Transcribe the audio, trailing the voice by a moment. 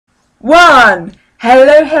One!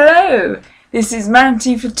 Hello, hello! This is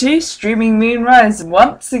Manty for Two streaming Moonrise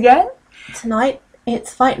once again. Tonight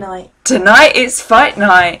it's fight night. Tonight it's fight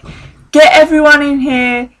night. Get everyone in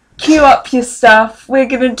here, queue up your stuff. We're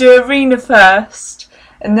gonna do arena first,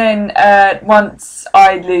 and then once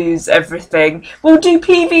I lose everything, we'll do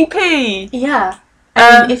PvP. Yeah.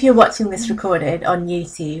 If you're watching this recorded on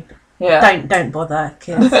YouTube, don't bother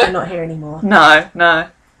because we're not here anymore. No.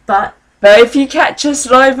 But if you catch us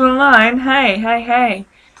live online, hey.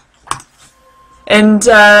 And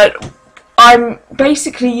I'm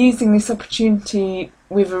basically using this opportunity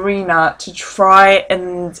with Arena to try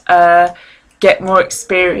and get more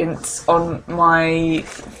experience on my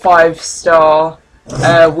 5-star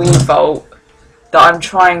Wii Vault that I'm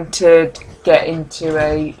trying to get into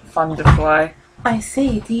a Thunderfly. I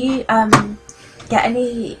see. Do you get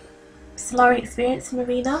any Solari experience in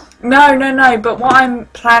Arena? No, but what I'm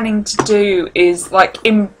planning to do is,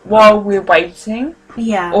 while we're waiting,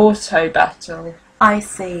 auto battle. I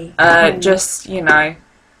see. Just,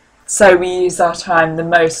 so we use our time the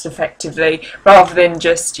most effectively, rather than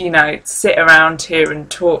just, sit around here and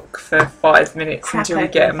talk for 5 minutes until we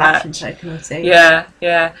get a match.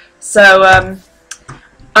 Yeah. So,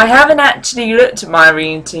 I haven't actually looked at my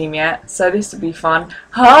arena team yet, so this will be fun.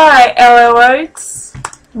 Hi, LOOs.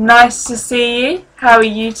 Nice to see you. How are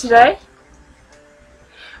you today?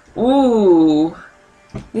 Ooh,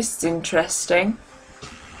 this is interesting.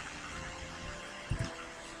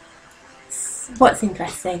 What's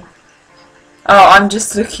interesting? Oh, I'm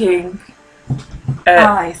just looking at...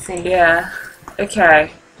 Oh, I see. Yeah.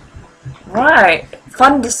 Okay. Right.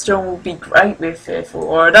 Thunderstorm will be great with Fearful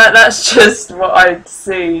Aura. That's just what I'd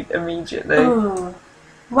see immediately. Ooh.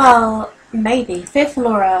 Well, maybe. Fearful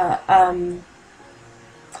Aura,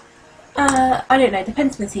 I don't know,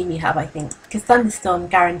 depends on the team you have, I think. Because Thunderstorm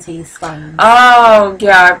guarantees stuns. Oh,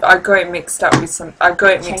 yeah, I got it mixed up with some... I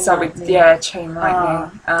got it mixed up with, Chain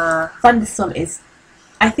Lightning. Thunderstorm is...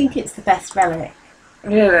 I think it's the best relic.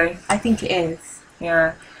 Really? I think it is.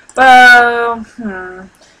 Yeah. Well,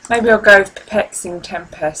 maybe I'll go with Perplexing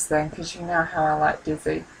Tempest then, because you know how I like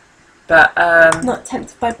Dizzy. But, Not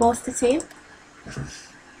tempted by Bolster Team?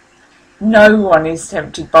 No one is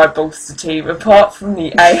tempted by Bolster Team apart from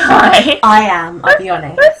the AI. I am, I'll be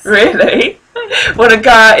honest. Really? Want to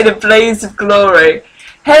go out in a blaze of glory.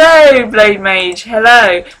 Hello, Blade Mage,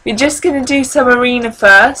 hello. We're just going to do some arena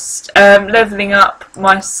first, levelling up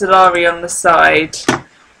my Solari on the side.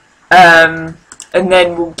 And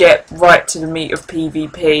then we'll get right to the meat of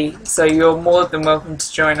PvP, so you're more than welcome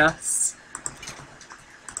to join us.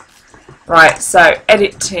 Right, so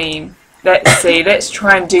edit team. Let's see, let's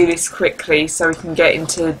try and do this quickly so we can get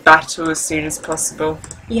into battle as soon as possible.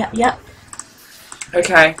 Yep.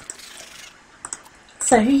 Okay.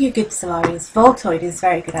 So who are your good Solaris? Voltoid is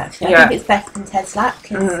very good actually. I think it's better than Teslac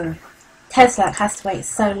because Teslac has to wait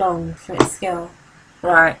so long for its skill.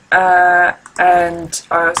 Right, and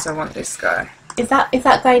I also want this guy. Is that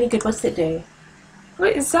guy any good? What's it do?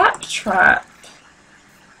 What is Zap Trap?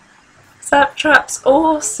 Zap Trap's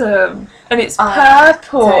awesome, and it's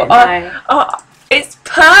purple. It's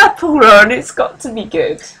purple, Ron. It's got to be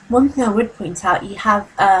good. One thing I would point out: you have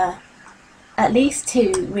at least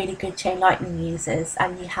 2 really good Chain Lightning users,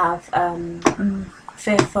 and you have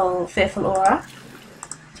Fearful Aura.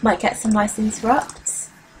 You might get some nice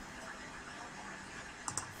interrupts.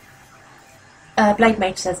 Blade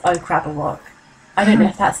Mage says, "Oh Crabberwalk." I don't know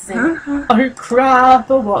if that's in "Oh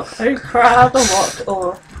Crabberwalk"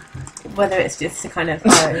 or whether it's just a kind of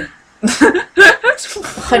I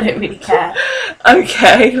don't really care.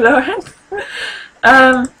 Okay, Lauren.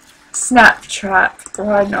 Snap Trap.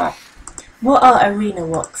 Why not? What are Arena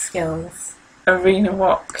Walk skills? Arena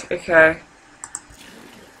Walk. Okay.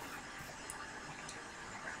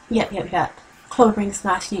 Yep. Clawbring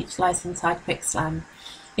Smash, Neutralise inside Quick Slam.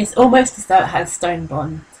 It's almost as though it has Stone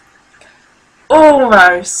Bond.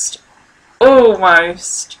 Almost.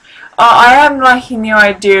 I am liking the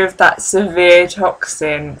idea of that severe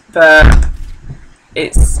toxin, but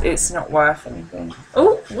it's not worth anything.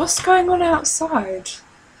 Oh, what's going on outside?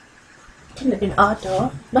 Couldn't have been our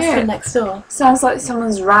door. Must have been next door. Sounds like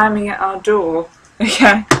someone's ramming at our door.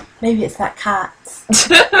 Okay. Maybe it's that cat.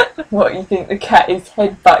 What, you think the cat is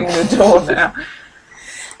headbutting the door now?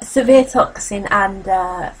 Severe toxin and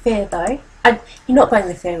fear though. You're not going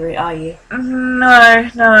the fear route, are you? No,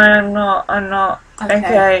 I'm not.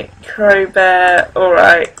 Okay, Crowbear,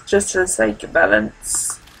 alright, just for the sake of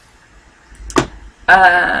balance.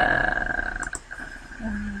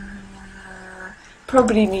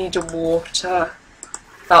 Probably need a water.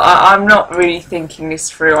 I'm not really thinking this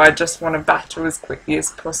through, I just want to battle as quickly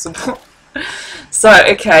as possible. So,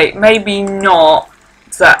 okay, maybe not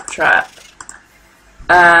Zap Trap.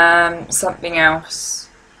 Something else.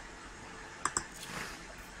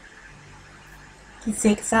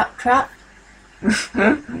 Zigzag Trap.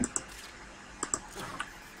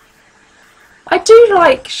 I do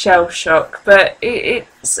like Shell Shock, but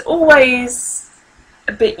it's always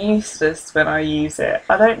a bit useless when I use it.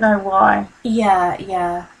 I don't know why. Yeah,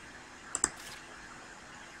 yeah.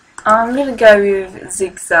 I'm going to go with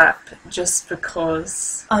Zigzag just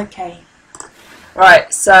because. Okay.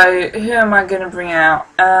 Right, so who am I going to bring out?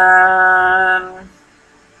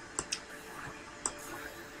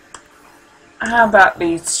 How about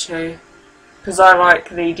these two? Because I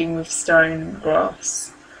like leading with stone and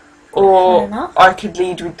grass. Or I could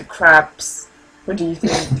lead with the crabs. What do you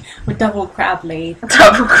think? With double crab lead.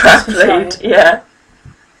 Double crab lead, yeah.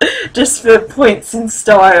 Just for points in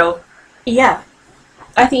style. Yeah.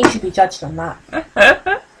 I think you should be judged on that.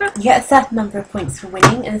 You get a certain number of points for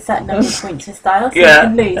winning and a certain number of points for style, so yeah, you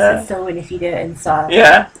can lose and still win if you do it in style.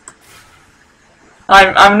 Yeah.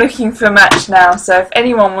 I'm looking for a match now, so if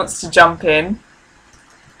anyone wants to jump in.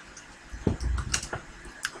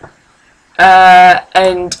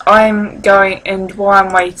 And I'm going, and while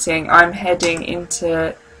I'm waiting, I'm heading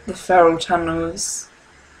into the feral tunnels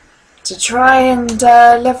to try and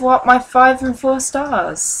level up my 5 and 4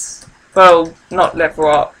 stars. Well, not level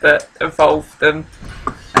up, but evolve them,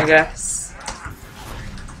 I guess.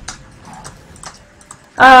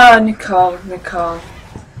 Ah, Nicole.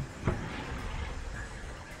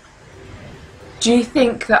 Do you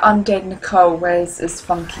think that Undead Nicole wears as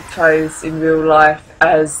funky clothes in real life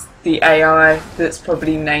as the AI that's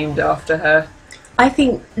probably named after her? I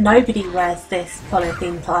think nobody wears this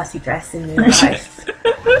polythene party dress in real life.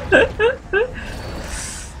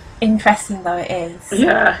 Interesting though it is.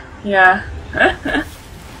 Yeah.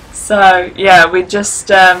 So, yeah, we're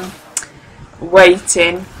just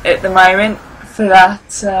waiting at the moment for that.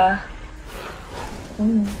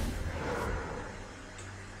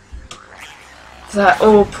 That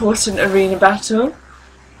all-important arena battle.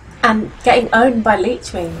 And getting owned by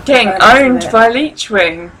Leechwing. Getting owned by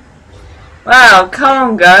Leechwing. Wow, come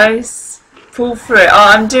on guys. Pull through it. Oh,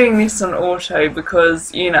 I'm doing this on auto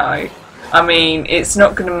because, you know, I mean, it's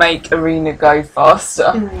not going to make arena go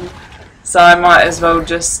faster. So I might as well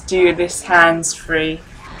just do this hands-free.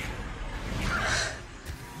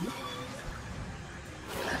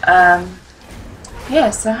 Yeah,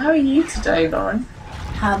 so how are you today, Lauren?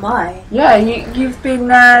 How am I? Yeah, you've been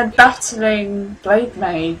battling Blade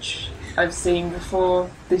Mage, I've seen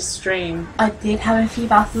before this stream. I did have a few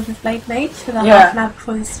battles with Blade Mage for the half an hour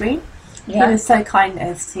before the stream. Yeah. He was so kind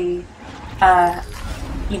as to, you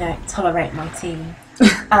know, tolerate my team.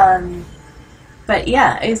 But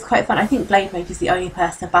yeah, it was quite fun. I think Blade Mage is the only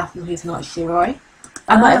person I battled who's not Shiroi.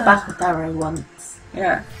 I might have battled Darrow once.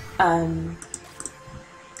 Yeah.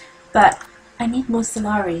 But I need more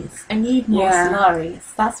Solaris.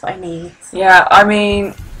 Solaris. That's what I need. Yeah, I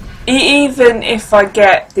mean, even if I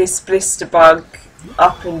get this blister bug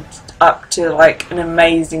up to like an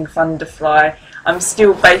amazing Thunderfly, I'm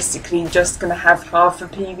still basically just gonna have half a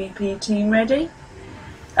PvP team ready.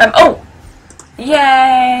 Oh,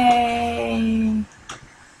 yay!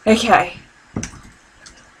 Okay,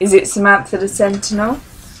 is it Samantha the Sentinel?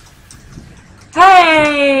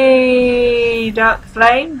 Hey, Dark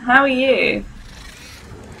Flame, how are you?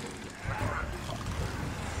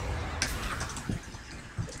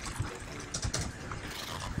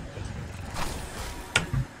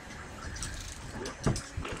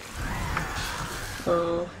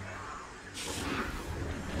 Oh.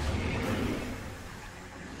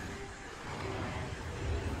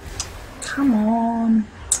 Come on.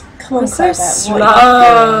 Come on, so Cobalt,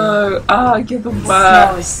 slow. Oh, you're the worst.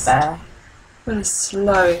 Slowest bear. You're the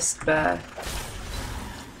slowest bear.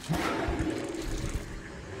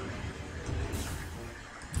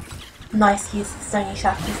 Nice use of stony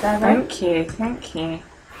shackles there, though. Thank you, thank you.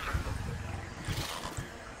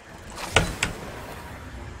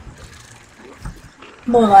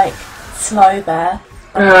 More like slow bear.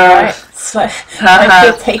 Right? Slow.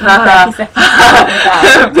 I could take 30 seconds to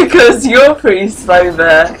that. Because you're pretty slow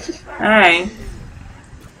there. Hey.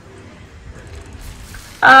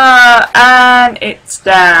 And it's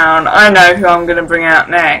down. I know who I'm going to bring out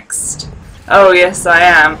next. Oh, yes, I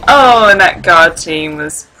am. Oh, and that guard team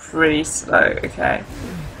was pretty slow. Okay.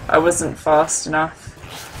 I wasn't fast enough.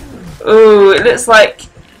 Ooh, it looks like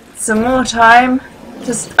some more time.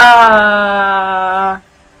 Just, oh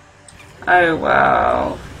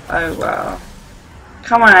well. Oh well.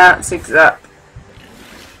 Come on out, Zigzag.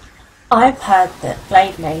 I've heard that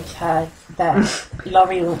Blade Mage heard that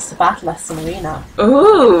Laurie wants to battle us in arena.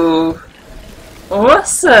 Ooh.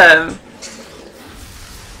 Awesome.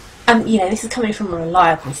 And you know, this is coming from a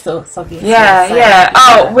reliable source, obviously. Yeah, so, yeah.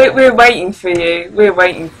 Oh, we're waiting for you. We're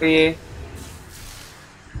waiting for you.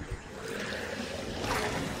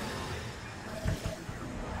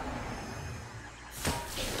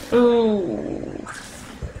 Ooh.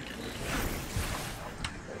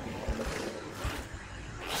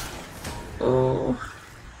 Ooh.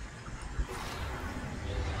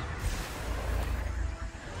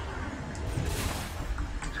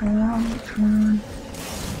 Come on, come on.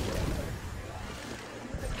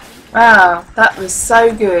 Wow, that was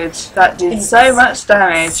so good. That did so much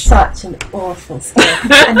damage. Such an awful skill.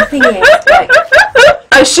 And the thing is, like,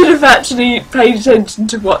 I should have actually paid attention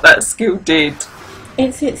to what that skill did.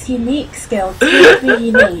 it's its unique skill. It's really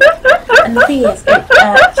unique. And the thing is, it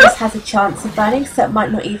just has a chance of burning, so it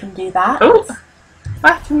might not even do that. Oh,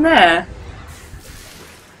 what happened there?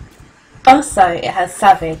 Also, it has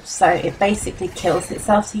Savage, so it basically kills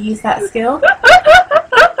itself to use that skill.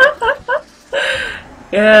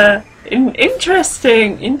 Yeah,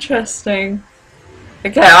 interesting, interesting.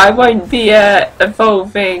 Okay, I won't be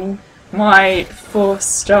evolving my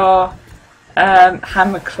 4-star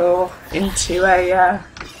hammer claw into a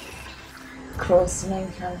claws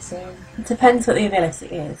anytime soon. It depends what the ability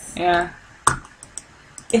is. Yeah.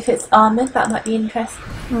 If it's armoured, that might be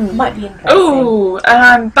interesting. Might be interesting. Ooh, and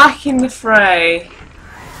I'm back in the fray.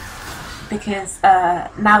 Because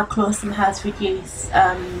now Clawsome has reduced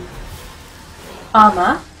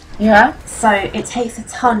armour. Yeah. So it takes a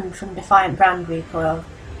ton from Defiant Brand recoil.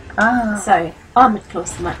 Ah. So armoured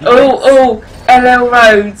Clawsome might be Oh, LL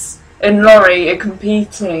Rhodes and Laurie are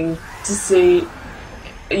competing to see,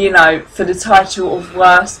 you know, for the title of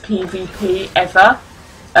worst PvP ever.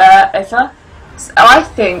 So I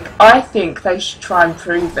think they should try and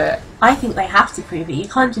prove it. I think they have to prove it. You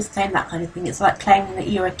can't just claim that kind of thing. It's like claiming that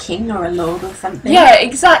you're a king or a lord or something. Yeah,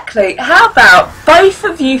 exactly. How about both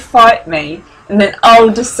of you fight me, and then I'll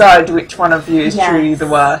decide which one of you is truly the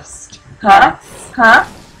worst. Huh? Yes. Huh?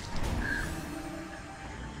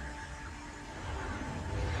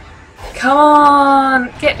 Come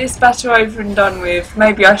on, get this battle over and done with.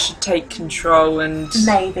 Maybe I should take control and...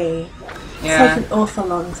 Maybe. Yeah. It's taken an awful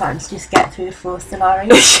long time to just get through 4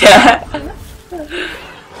 Stellaris. Yeah.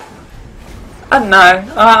 I don't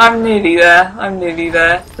know. I'm nearly there. I'm nearly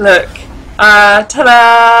there. Look.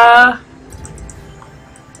 Ta-da!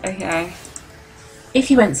 Okay. If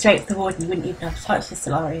you went straight for the Warden, you wouldn't even have to touch the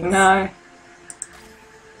Stellaris. No.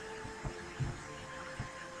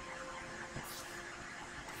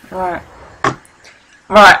 Right.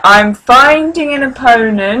 Right, I'm finding an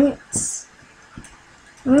opponent.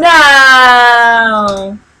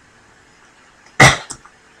 Now!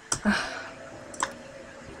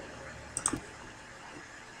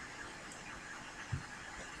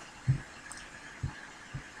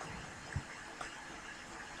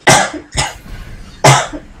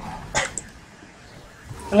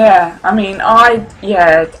 Yeah, I mean, I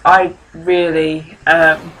really,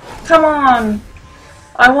 come on!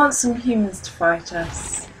 I want some humans to fight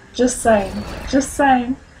us. Just saying, just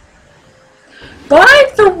saying.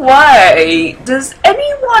 By the way, does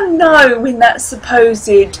anyone know when that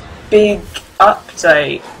supposed big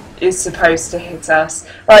update is supposed to hit us?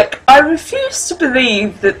 Like, I refuse to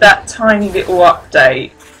believe that that tiny little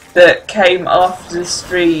update that came after the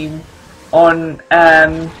stream on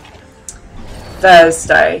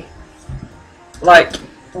Thursday, like,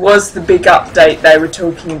 was the big update they were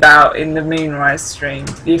talking about in the Moonrise stream,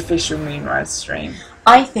 the official Moonrise stream.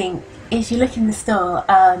 I think if you look in the store,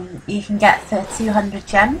 you can get for 200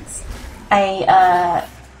 gems a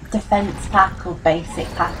defense pack or basic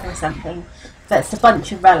pack or something. That's a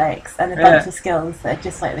bunch of relics and a bunch of skills that are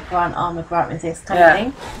just like the Grant Armor, Grant Resist kind of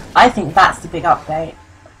thing. I think that's the big update.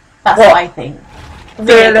 That's what I think.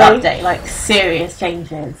 Really? Update, like serious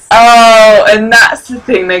changes. Oh, and that's the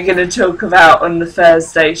thing they're going to talk about on the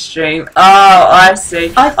Thursday stream. Oh, I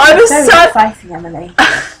see. I was so exciting, Emily.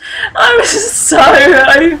 I was so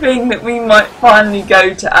hoping that we might finally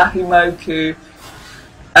go to Ahimoku.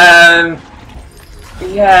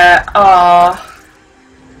 Yeah.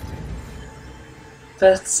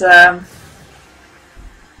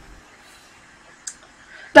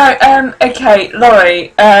 But no. Okay,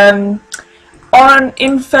 Laurie.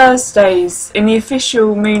 In Thursdays, in the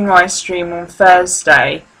official Moonrise stream on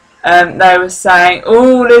Thursday, they were saying,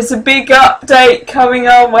 oh, there's a big update coming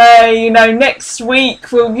our way, you know, next week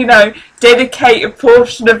we'll, you know, dedicate a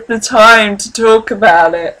portion of the time to talk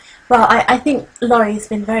about it. Well, I think Laurie's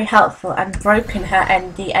been very helpful and broken her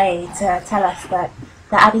NDA to tell us that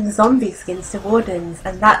they're adding zombie skins to Wardens,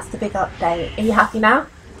 and that's the big update. Are you happy now?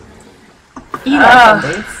 You know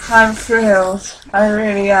zombies. I'm thrilled. I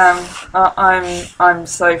really am. I'm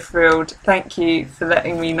so thrilled. Thank you for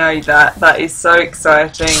letting me know that. That is so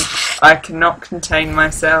exciting. I cannot contain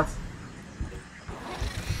myself.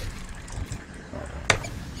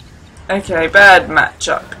 Okay, bad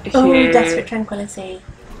matchup Oh, here. Desperate Tranquility.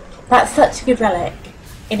 That's such a good relic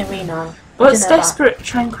in Arena. What's Desperate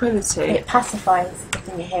Tranquility? It pacifies the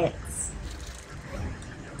thing it hits.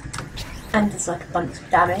 And does like a bunch of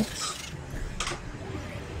damage.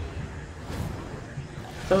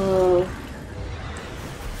 Oh,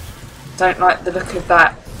 don't like the look of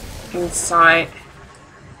that in sight.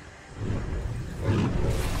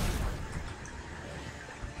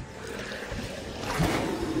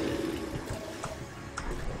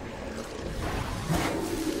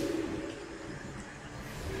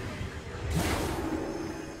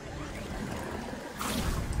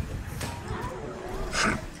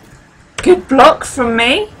 Good block from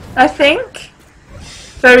me, I think.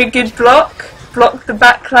 Very good block. Block the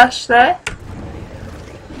backlash there.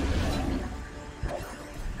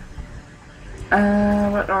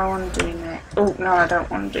 What do I want to do next? Oh, no, I don't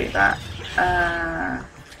want to do that.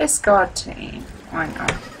 Let's guard team. Why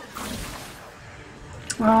not?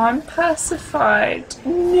 Oh, I'm pacified.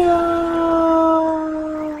 No.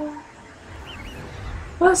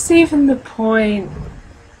 What's even the point?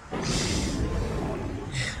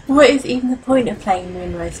 What is even the point of playing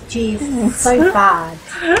Moonrise? Jeez, it's so bad.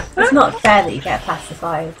 It's not fair that you get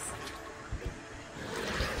pacified.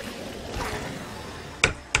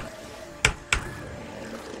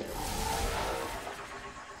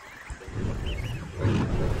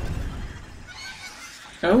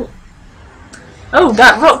 Oh. Oh,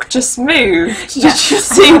 that rock just moved. Yeah. Did you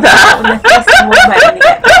see that? When they're first to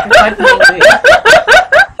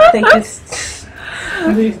walk they just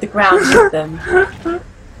move the ground with them.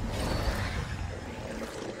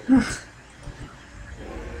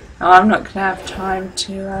 Oh, I'm not going to have time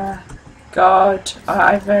to guard.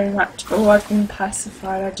 I very much... Oh, I've been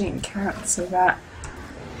pacified. I didn't cancel that.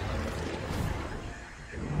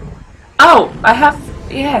 Oh, I have...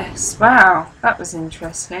 Yes, wow. That was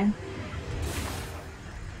interesting.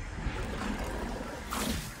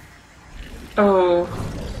 Oh.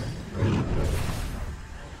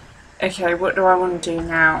 Okay, what do I want to do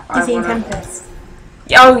now? Dizzying Tempest.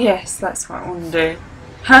 Oh, yes, that's what I want to do.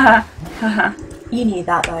 Haha, haha. You knew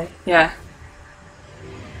that though. Yeah.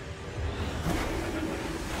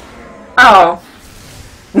 Oh.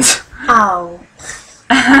 Ow.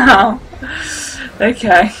 Ow.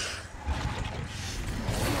 Okay.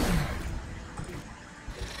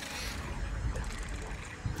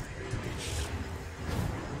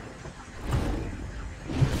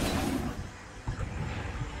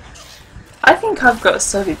 I think I've got a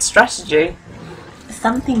solid strategy.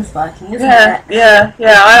 Something's working, isn't Yeah, it?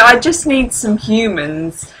 yeah. I just need some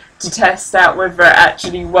humans to test out whether it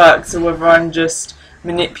actually works or whether I'm just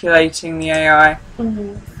manipulating the AI.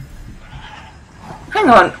 Mm-hmm. Hang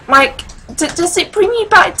on, like, does it bring you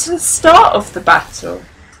back to the start of the battle?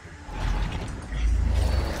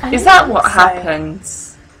 Is that what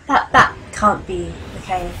happens? That can't be the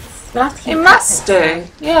case. We'll have to keep It must do,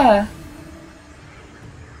 yeah.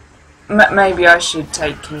 Maybe I should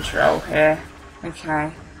take control here.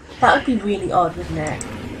 Okay. That would be really odd, wouldn't it?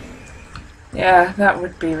 Yeah, that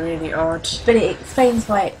would be really odd. But it explains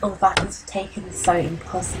why all battles have taken so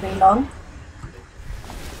impossibly long.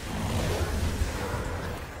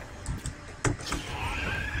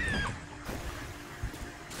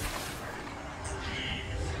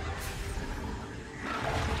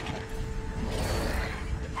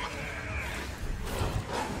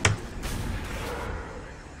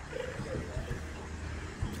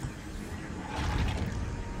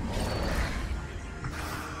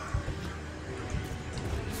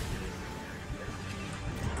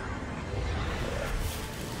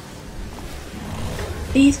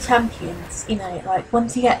 These champions, you know, like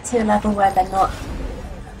once you get to a level where they're not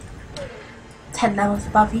 10 levels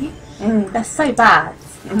above you, they're so bad.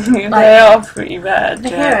 They are pretty bad. The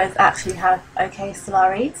heroes actually have okay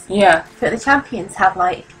Solaris. Yeah. But the champions have,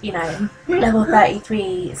 like, you know, level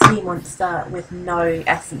 33 sea monster with no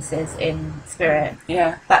essences in spirit.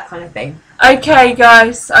 Yeah. That kind of thing. Okay,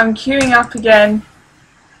 guys, I'm queuing up again.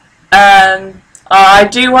 I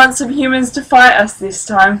do want some humans to fight us this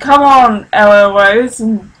time. Come on, LL Rose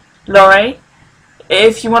and Laurie.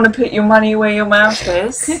 If you want to put your money where your mouth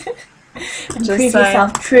is. And prove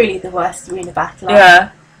yourself truly the worst arena battler.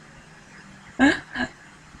 Yeah.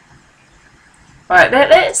 Right,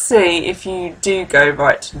 let's see if you do go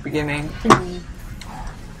right to the beginning.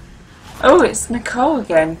 Oh, it's Nicole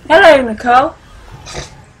again. Hello, Nicole.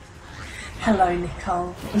 Hello,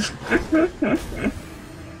 Nicole.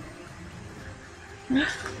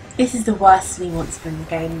 This is the worst flea monster in the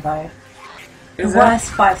game, though. The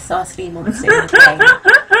worst 5-star flea monster in the game.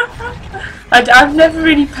 I've never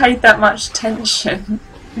really paid that much attention.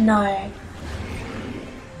 No.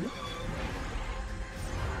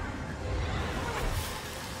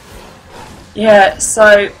 Yeah,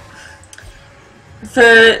 so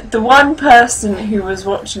for the one person who was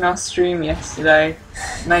watching our stream yesterday,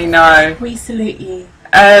 they know. We salute you.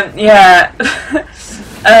 Yeah.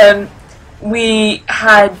 We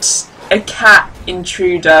had a cat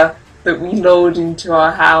intruder that we lured into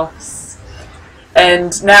our house,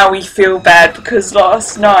 and now we feel bad because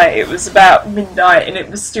last night it was about midnight and it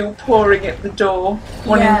was still pouring at the door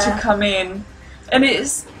wanting to come in, and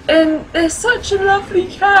they're such a lovely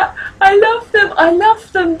cat. I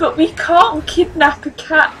love them, but we can't kidnap a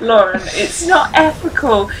cat, Lauren. It's not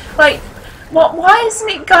ethical. Like, why isn't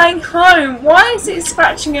it going home? Why is it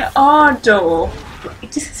scratching at our door?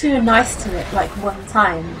 Just because we were nice to it, like, one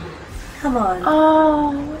time. Come on.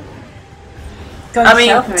 Oh. I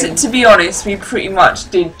mean, to be honest, we pretty much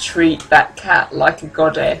did treat that cat like a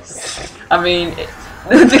goddess. I mean,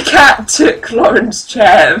 the cat took Lauren's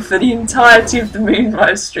chair, and for the entirety of the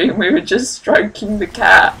Moonrise stream we were just stroking the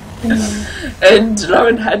cat. And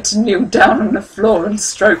Lauren had to kneel down on the floor and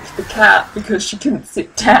stroke the cat because she couldn't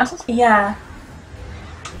sit down. Yeah.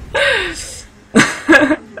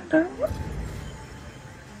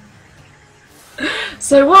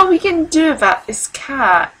 So what are we going to do about this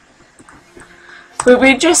cat? But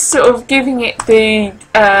we're just sort of giving it the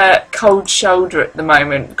cold shoulder at the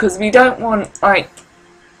moment because we don't want, like,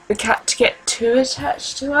 the cat to get too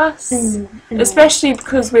attached to us. Especially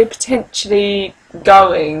because we're potentially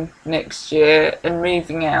going next year and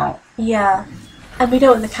moving out. Yeah. And we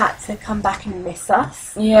don't want the cat to come back and miss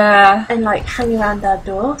us. Yeah. And, like, hang around our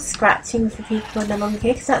door, scratching for people when they're on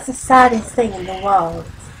here, because that's the saddest thing in the world.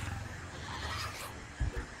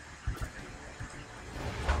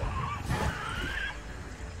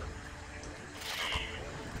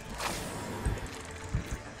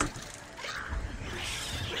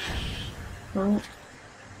 Oh.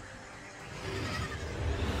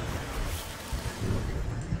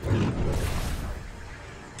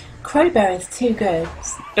 Crowbar is too good.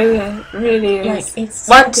 It really is. Like, it's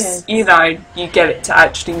once, good. you know, you get it to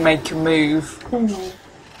actually make a move.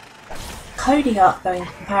 Cody Artbow in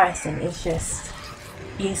comparison is just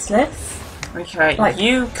useless. Okay, like,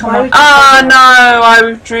 you come on. Oh no, I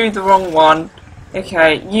withdrew the wrong one.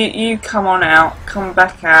 Okay, you come on out. Come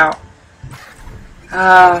back out.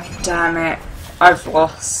 Ah, damn it. I've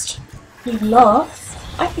lost. You've lost?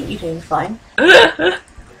 I think you're doing fine.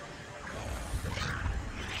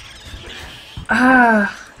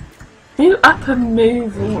 You up and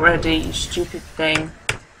move already, you stupid thing.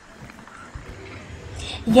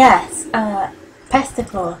 Yes,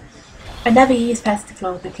 Pesticlaw. I never use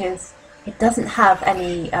Pesticlaw because it doesn't have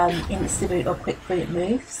any insta-boot or quick boot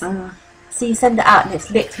moves. So you send it out and it's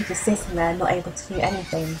literally just sitting there not able to do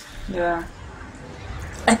anything. Yeah.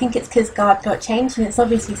 I think it's because guard got changed and it's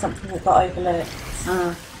obviously something that got overlooked.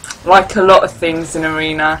 Like a lot of things in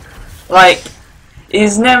Arena. Like,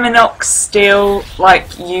 is Neminox still,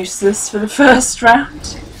 like, useless for the first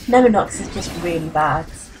round? Neminox is just really bad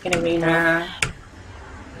in Arena. Yeah.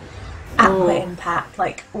 Aqua Impact,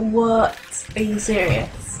 like, what? Are you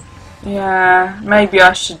serious? Yeah, maybe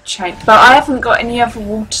I should change. But I haven't got any other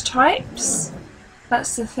water types.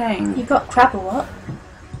 That's the thing. You've got Crabawat.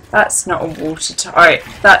 That's not a water type.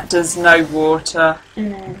 That does no water.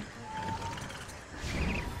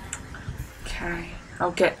 Okay,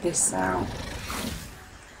 I'll get this out.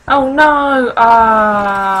 Oh no!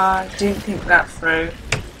 Didn't think that through.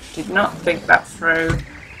 Did not think that through.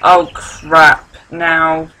 Oh crap!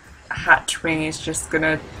 Now Hatchwing is just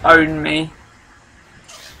gonna own me.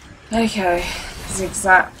 Okay,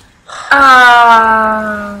 zigzag.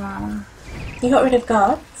 You got rid of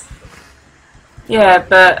guards? Yeah,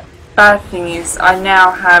 but bad thing is I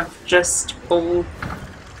now have just all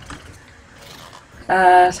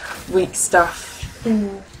weak stuff.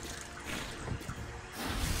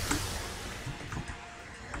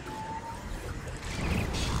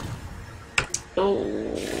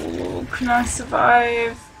 Oh, can I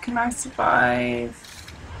survive? Can I survive?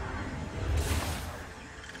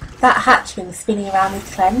 That hatchling spinning around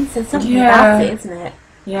with cleanse, there's something about it, isn't it?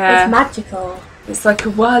 Yeah. It's magical. It's like a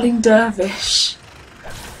whirling dervish.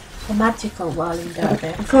 A magical whirling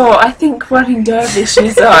dervish. Oh, I think whirling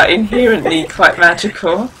dervishes are inherently quite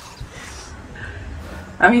magical.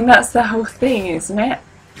 I mean, that's the whole thing, isn't it?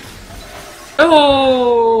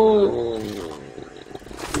 Oh!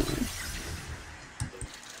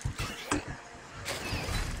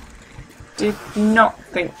 did not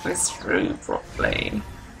think this through properly.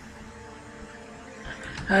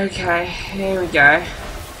 Okay, here we go.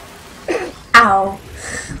 Ow.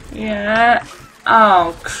 Yeah.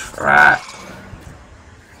 Oh, crap.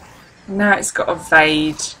 Now it's got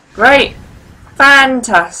evade. Great.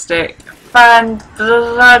 Fantastic.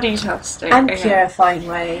 Fan-bloody-tastic. And purifying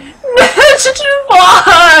wave.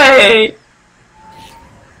 Why?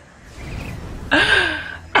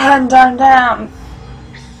 And down.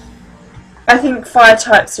 I think fire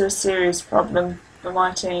types are a serious problem for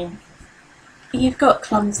my team. You've got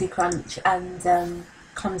Clumsy Crunch and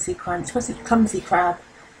Clumsy Crunch. What's it? Clumsy Crab.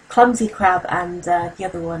 Clumsy Crab and the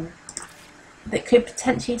other one that could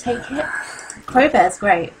potentially take it. Crowbear's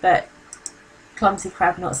great, but Clumsy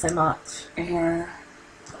Crab not so much. Yeah.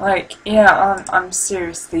 Like, yeah, I'm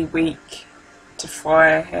seriously weak to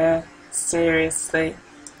fire here. Seriously.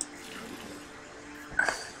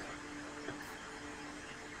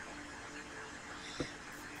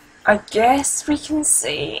 I guess we can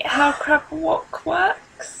see how Crab Walk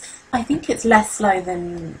works. I think it's less slow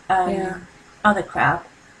than other crab.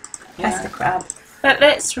 Esther crab. But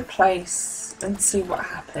let's replace and see what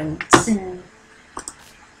happens. Mm.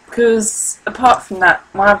 Because apart from that,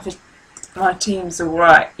 my team's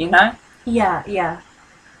alright, you know? Yeah, yeah.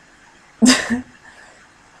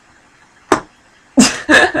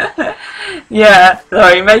 Yeah,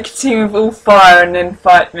 sorry, make a team of all fire and then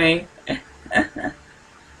fight me.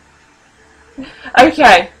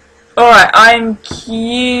 Okay, alright, I'm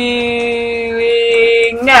queuing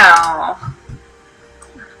now.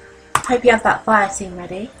 Hope you have that fire team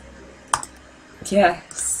ready.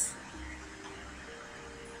 Yes.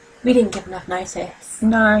 We didn't give enough notice.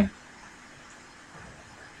 No.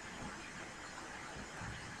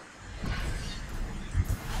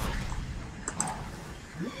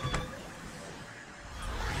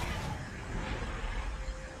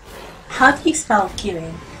 How do you spell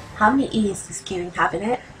queuing? How many E's does queuing have in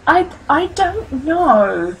it? I don't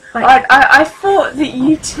know. Like, I thought that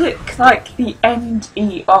you took like the end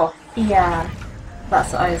E off. yeah,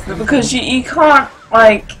 that's what I was thinking. Because you can't,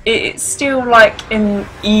 like, it's still like an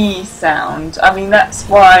E sound. I mean, that's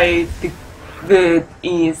why the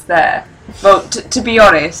E is there. Well, to be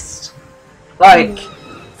honest, like,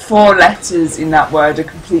 4 letters in that word are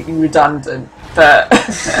completely redundant, but,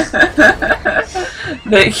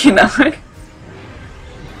 but you know.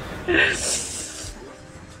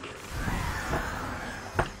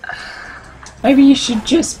 Maybe you should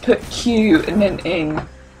just put Q and then in.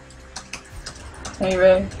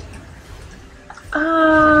 Maybe.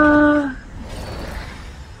 Wow,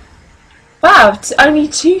 only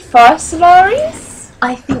 2 fire Solaris?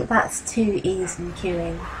 I think that's 2 E's in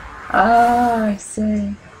queuing. Ah, I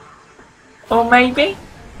see. Or maybe?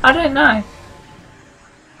 I don't know.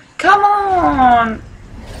 Come on!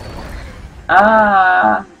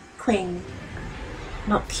 Ah. Queen,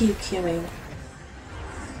 not Q queuing.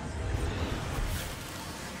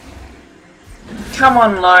 Come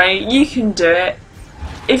on, Laurie, you can do it.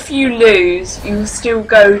 If you lose, you'll still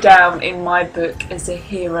go down in my book as a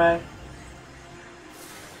hero.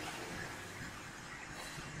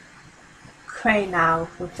 Cray now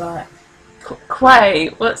would work. Quay?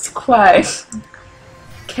 What's Quay?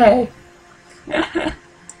 K.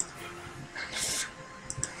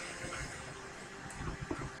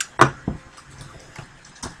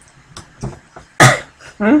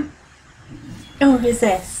 Hmm? Oh, who's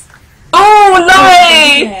this? Oh,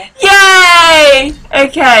 Laurie! Yeah. Yay!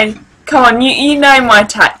 Okay, come on, you know my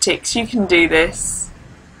tactics. You can do this.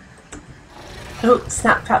 Oh,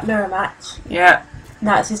 Snaptrap mirror match. Yeah.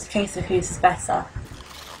 Now it's just a case of whose is better.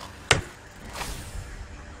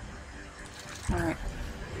 Right.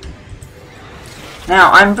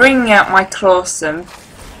 Now I'm bringing out my Clawsome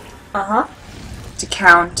to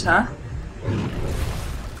counter.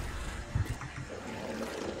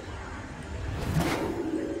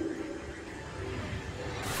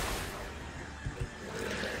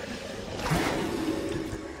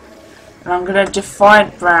 And I'm going to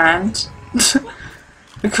Defiant Brand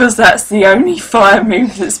because that's the only fire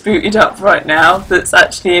move that's booted up right now that's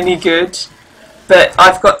actually any good. But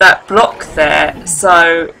I've got that block there,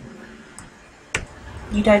 so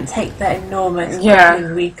you don't take the enormous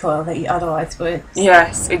recoil that you otherwise would.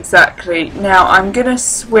 Yes, exactly. Now I'm going to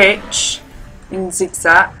switch in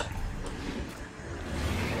Zigzag.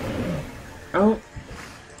 Oh.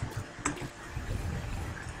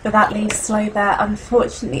 But that leaves Slow Bear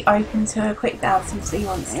unfortunately open to a quick douse if he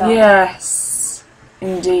wants to. Yes,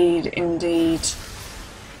 indeed, indeed.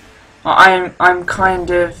 I'm kind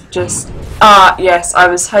of just yes. I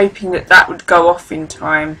was hoping that would go off in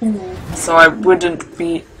time, so I wouldn't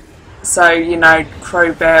be so you know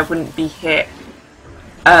Crowbear wouldn't be hit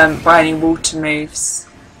by any water moves.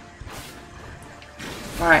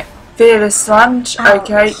 Right, Fearless Lunge. Ouch.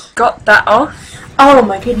 Okay, got that off. Oh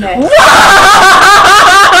my goodness.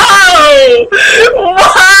 Wow!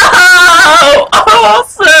 Wow!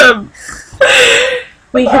 Awesome!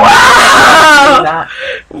 We have Wow! do that.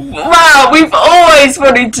 Wow, we've always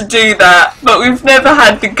wanted to do that, but we've never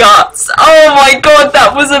had the guts. Oh my god,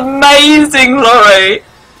 that was amazing, Laurie!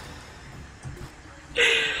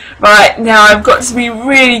 Right, now I've got to be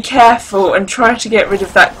really careful and try to get rid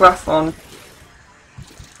of that Gruffon.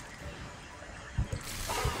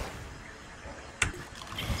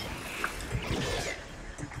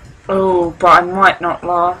 Oh, but I might not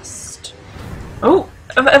last. Oh,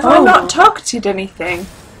 have I not targeted anything?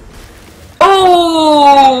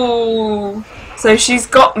 Oh! So she's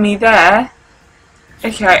got me there.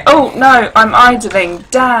 Okay. Oh, no, I'm idling.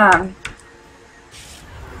 Damn.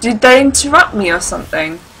 Did they interrupt me or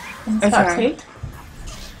something? Okay.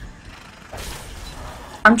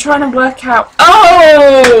 I'm trying to work out.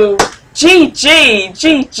 Oh! GG!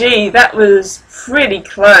 GG! That was pretty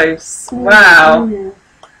close. Wow.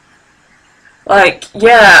 Like,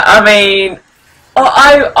 yeah, I mean,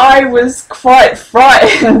 I was quite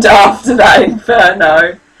frightened after that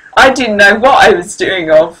Inferno. I didn't know what I was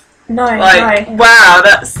doing of. No, like, no. Wow,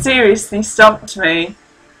 that seriously stumped me.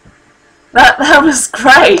 That was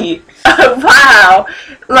great. Wow.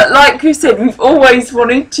 Like you said, we've always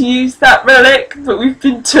wanted to use that relic, but we've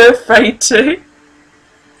been too afraid to.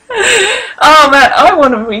 Oh man, I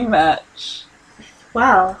want a rematch.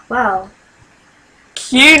 Wow, wow.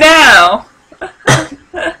 Cue now.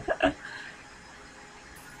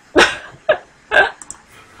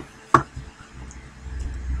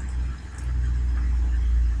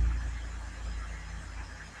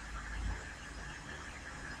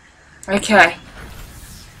 Okay.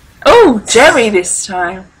 Oh, Jerry this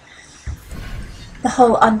time. The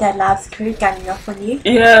whole Undead Labs crew ganging up on you.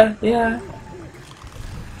 Yeah, yeah.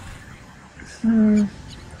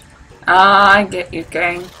 Ah, I get your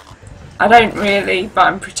game. I don't really, but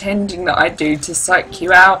I'm pretending that I do to psych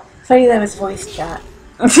you out. If only there was voice chat.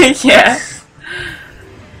 Yeah.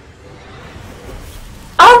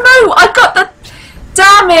 Oh no, I got the...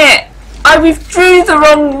 Damn it! I withdrew the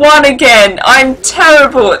wrong one again. I'm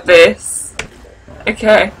terrible at this.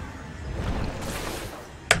 Okay.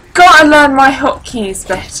 Gotta learn my hotkeys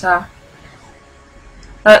better.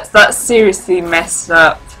 That's seriously messed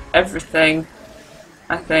up everything,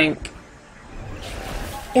 I think.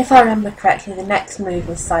 If I remember correctly, the next move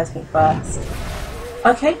is Seismic Burst.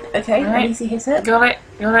 Okay, okay, Right. easy hit it. Got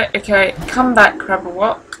it, okay. Come back,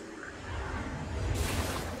 Crabblewalk.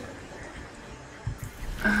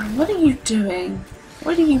 What are you doing?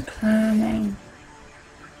 What are you planning?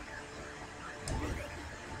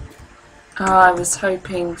 Oh, I was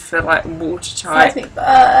hoping for like water type. Seismic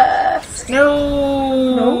Burst!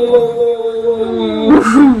 No!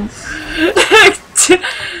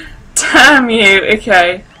 Damn you,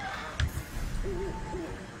 okay.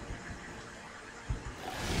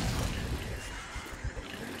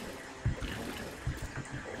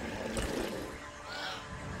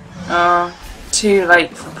 Oh, too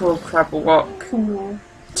late for poor Crabblewalk.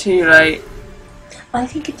 Too late. I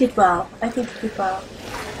think it did well. I think it did well.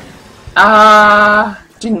 Ah,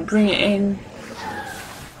 didn't bring it in.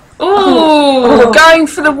 Ooh, Oh. Going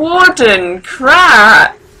for the Warden.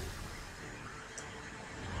 Crap.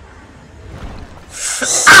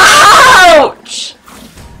 Ouch!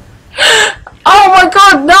 Oh my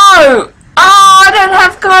god, no! Oh, I don't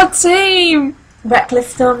have God Team!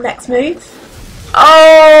 Reckless Storm next move.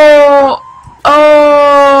 Oh!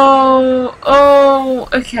 Oh! Oh!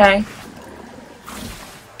 Okay.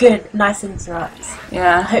 Good, nice interrupt. I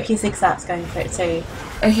Yeah. hope your zigzag's going for it too.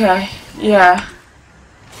 Okay. Yeah.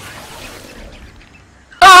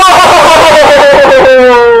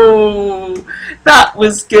 Oh! That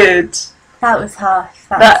was good. That was harsh.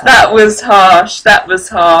 That was harsh. That was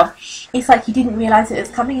harsh. It's like you didn't realise it was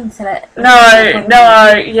coming until it...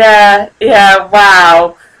 No, yeah,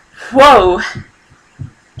 wow. Whoa.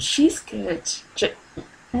 She's good.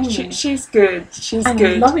 She's good. She's and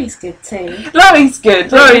good. Laurie's good too. Laurie's good.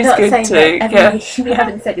 But we're Laurie's not good saying too. that Yeah. everything we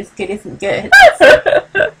haven't said is good isn't good.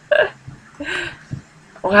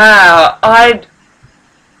 Wow.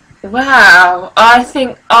 I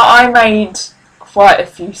think I made quite a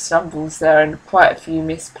few stumbles there and quite a few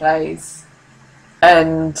misplays,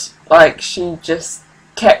 and like she just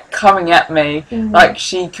kept coming at me. Like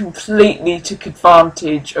she completely took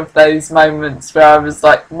advantage of those moments where I was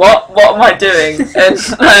like, what am I doing?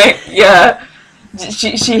 And like, yeah,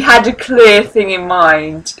 She had a clear thing in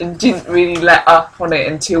mind and didn't really let up on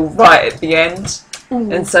it until right at the end.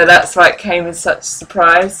 And so that's why it came as such a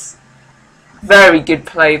surprise. Very good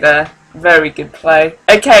play there. Very good play.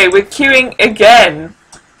 Okay, we're queuing again.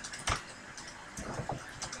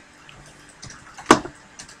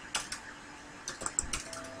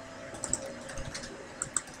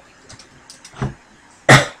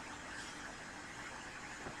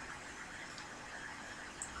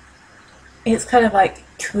 It's kind of like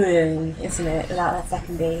cooing, isn't it, without that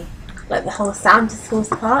second D? Like the whole sound just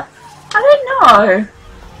falls apart. I don't know.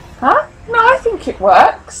 Huh? No, I think it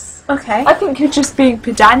works. Okay. I think you're just being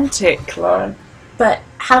pedantic, Lauren. But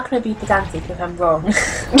how can I be pedantic if I'm wrong?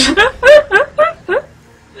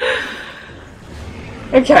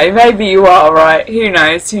 Okay, maybe you are right. Who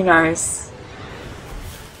knows? Who knows?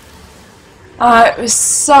 It was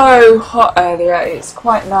so hot earlier. It's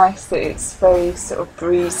quite nice that it's very sort of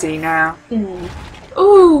breezy now.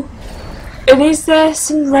 Ooh! And is there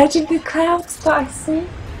some red in the clouds that I see?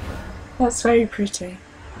 That's very pretty.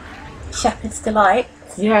 Shepherd's Delight.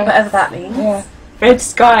 Yeah. Whatever that means. Yeah. Red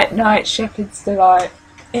sky at night, Shepherd's Delight.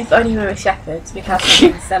 If only we were shepherds, we'd have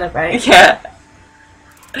something to celebrate. Yeah.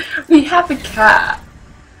 We have a cat.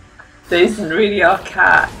 That isn't really our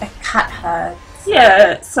cat. A cat herd.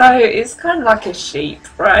 Yeah, so it's kind of like a sheep,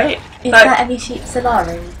 right? Is like, there any sheep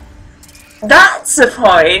Solari? That's the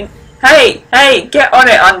point. Hey, get on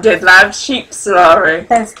it, undead lad. Sheep Solari.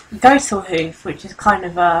 There's Goatle Hoof, which is kind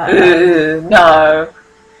of a... no.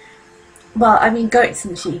 Well, I mean, goats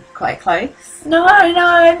and sheep are quite close. No,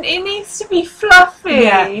 it needs to be fluffy.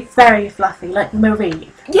 Yeah, very fluffy, like Marie.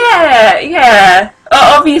 Yeah.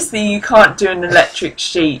 Obviously, you can't do an electric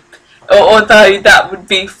sheep. Although that would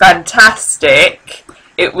be fantastic,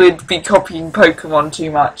 it would be copying Pokemon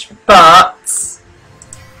too much. But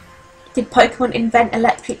did Pokemon invent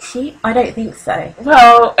electric sheep? I don't think so.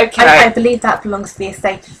 Well, okay. I believe that belongs to the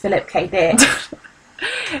estate of Philip K. Dick.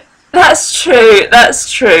 That's true.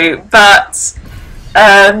 But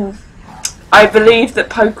I believe that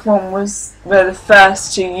Pokemon were the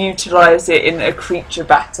first to utilise it in a creature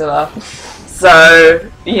battler.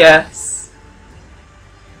 So yes.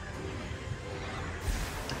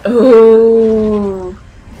 Ooh,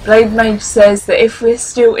 Blade Mage says that if we're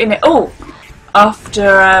still in it,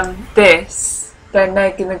 after this, then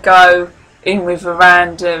they're gonna go in with a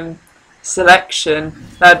random selection.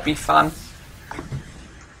 That'd be fun.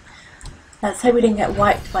 Let's hope we didn't get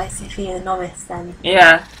wiped by Sophia the Novice then.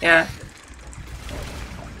 Yeah.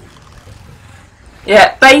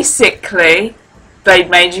 Basically, Blade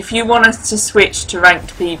Mage, if you want us to switch to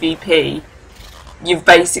ranked PvP, you've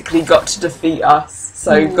basically got to defeat us.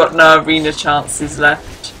 So we've got no arena chances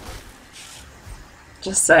left.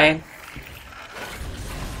 Just saying.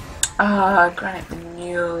 Granite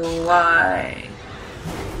Mule.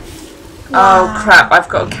 Oh crap, I've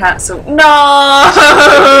got to cancel. No!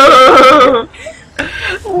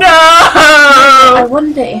 No! I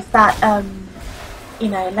wonder if that,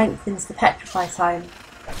 lengthens the petrify time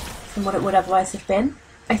from what it would otherwise have been.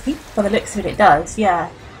 I think by the looks of it does, yeah.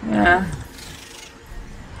 Yeah.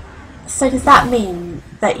 So does that mean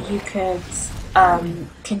that you could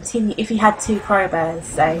continue, if you had 2 Crowbears,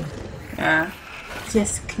 say,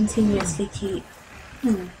 just continuously keep...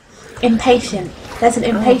 Impatient. There's an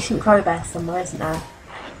impatient Crowbear somewhere, isn't there?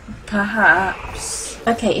 Perhaps.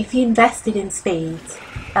 Okay, if you invested in speed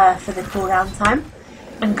for the cooldown time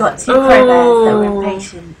and got 2 Crowbears that were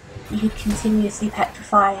impatient, you could continuously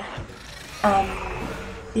petrify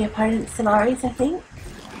the opponent's Solaris, I think.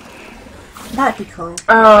 That'd be cool.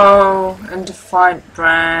 Oh, and Defiant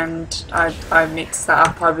Brand. I mixed that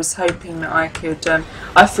up. I was hoping that I could...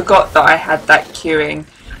 I forgot that I had that queuing.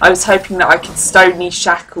 I was hoping that I could Stony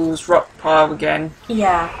Shackles Rock Pile again.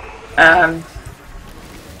 Yeah.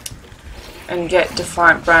 And get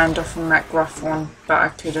Defiant Brand off on that gruff one, but I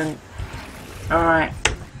couldn't. Alright.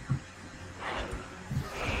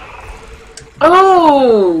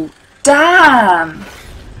 Oh! Damn!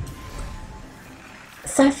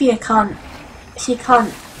 Sophia can't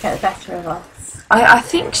get the better of us. I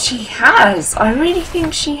think she has. I really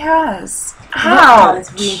think she has. How?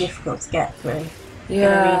 It's really difficult to get through.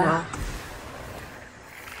 Yeah.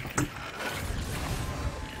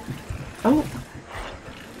 Oh.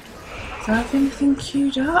 Do I have anything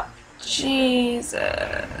queued up? Jesus.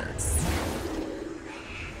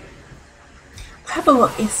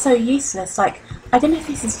 Crabblewalk is so useless. Like, I don't know if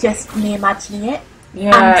this is just me imagining it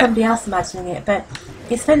Yeah. and somebody else imagining it, but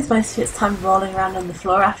it spends most of its time rolling around on the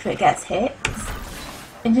floor after it gets hit.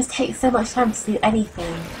 And just takes so much time to do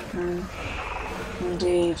anything.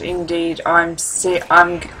 indeed. I'm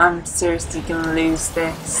seriously gonna lose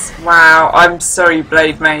this. Wow, I'm sorry,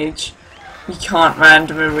 Blade Mage. You can't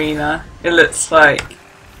random arena. It looks like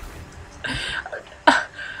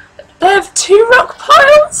they have 2 rock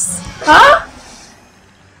piles? Huh?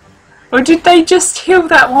 Or did they just heal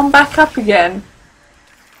that one back up again?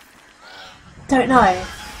 Don't know.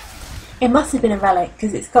 It must have been a relic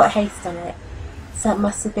because it's got haste on it. So it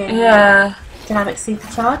must have been dynamic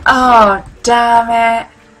supercharge. Oh, damn it.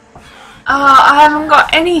 Oh, I haven't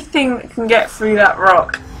got anything that can get through that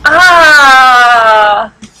rock.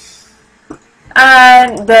 Ah!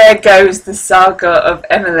 And there goes the saga of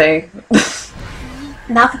Emily.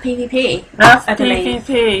 Now for PvP. Now for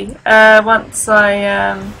PvP. Once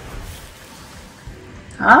I,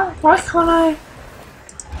 Huh? Why can't I?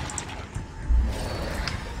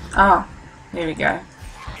 Oh, here we go.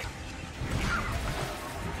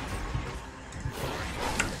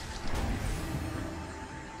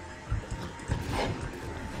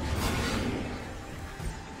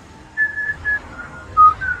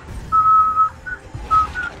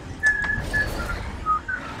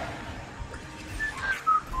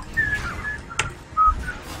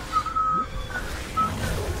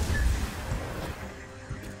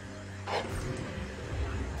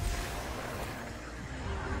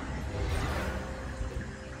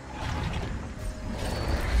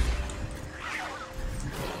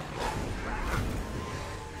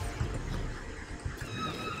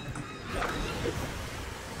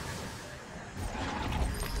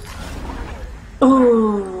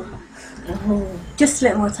 Ooh. Just a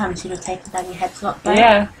little more time, should have taken down your headlock though.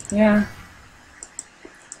 Yeah, yeah.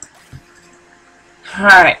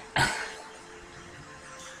 Right.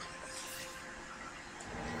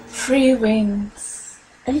 3 wins.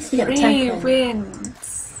 At least we get the 3 token.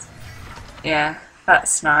 wins. Yeah,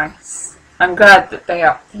 that's nice. I'm glad that they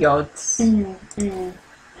upped the odds.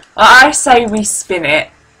 I say we spin it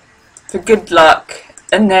for good luck,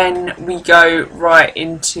 and then we go right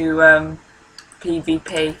into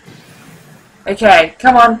PvP. Okay,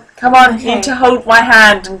 come on. Okay. You need to hold my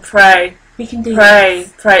hand and pray. We can do Pray,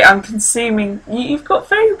 this. pray. I'm consuming. You've got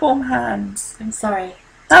very warm hands. I'm sorry.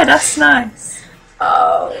 No, that's nice.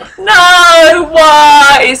 Oh. No,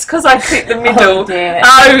 why? It's because I clicked the middle. Oh dear.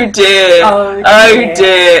 Oh dear. Oh Oh dear.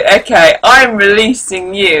 dear. Okay, I'm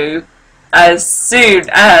releasing you as soon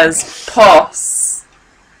as pos.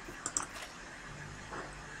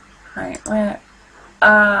 Right, where?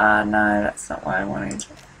 No, that's not what I wanted.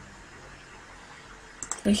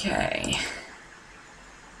 Okay.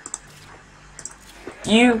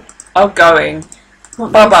 You are going.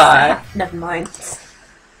 Bye-bye. Never mind.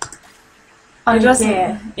 Oh It doesn't.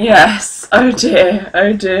 dear. Yes. Oh dear.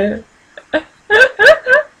 Oh dear.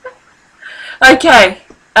 Okay.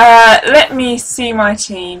 Let me see my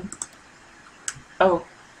team. Oh,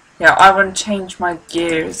 yeah. I want to change my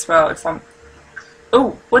gear as well. If I'm.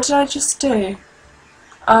 Oh, what did I just do?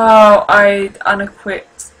 Oh, I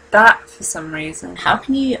unequipped that for some reason. How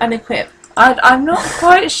can you unequip? I'm not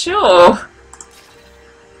quite sure.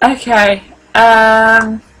 Okay.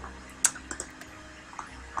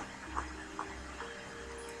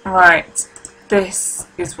 Right. This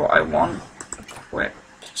is what I want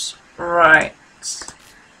equipped. Right.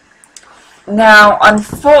 Now,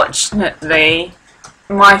 unfortunately,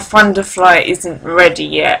 my Thunderfly isn't ready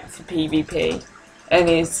yet for PvP, and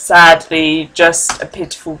is sadly just a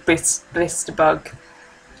pitiful blister bug.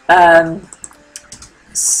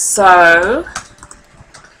 So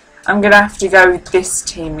I'm gonna have to go with this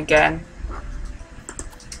team again.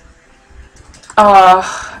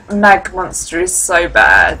 Oh, Mag Monster is so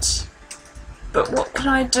bad. But what can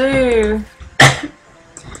I do?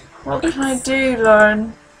 What can I do,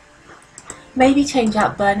 Lauren? Maybe change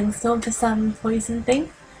out Burning Storm for some poison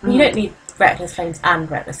thing. You don't need Reckless Flames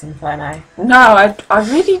and Reckless Inferno. No, I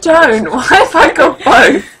really don't. Why have I got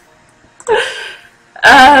both?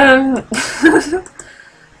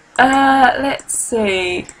 Let's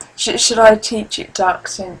see. Should I teach it Dark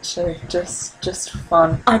Tincture just for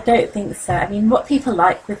fun? I don't think so. I mean, what people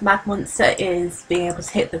like with Mag Monster is being able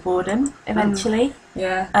to hit the warden eventually.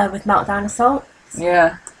 Yeah. With Meltdown Assault.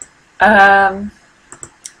 Yeah.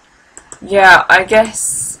 Yeah, I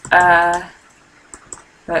guess,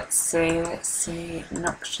 let's see,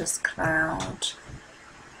 Noxious Cloud.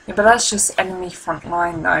 Yeah, but that's just enemy front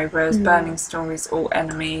line though, whereas Burning Storm is all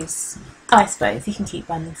enemies. I suppose you can keep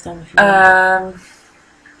Burning Storm if you want.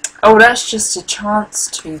 Oh, that's just a chance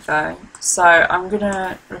to though. So I'm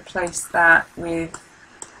gonna replace that with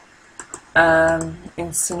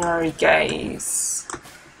Incendiary Gaze.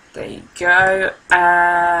 There you go,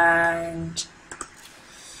 and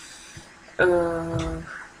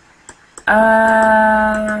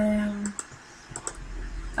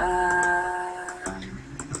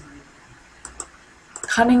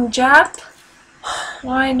Cunning jab?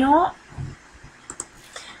 Why not?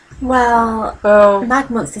 Well, Well,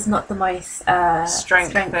 Magmonster's not the most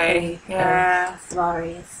strengthy. Yeah.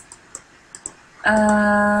 Solaris.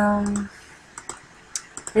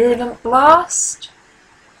 Virulent Blast?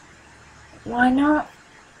 Why not?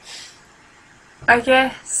 I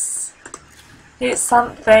guess it's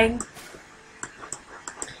something.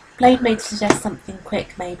 Blade Mage suggests something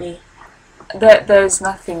quick, maybe. There's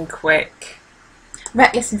nothing quick.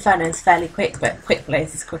 Reckless Inferno is fairly quick, but Quick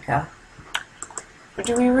Blaze is quicker. But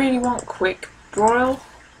do we really want quick broil?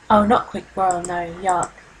 Oh, not Quick Broil, no,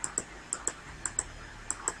 yuck.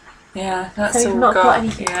 Yeah, that's So all you've not got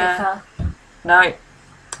anything yeah. quicker? No.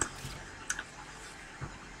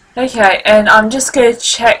 Okay, and I'm just going to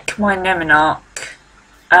check my Nemonarch.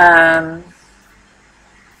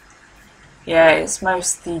 Yeah, it's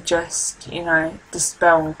mostly just, you know,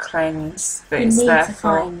 dispel and cleanse that You it's need there to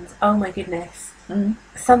for. find, oh my goodness,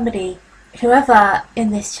 somebody, whoever in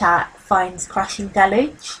this chat finds Crushing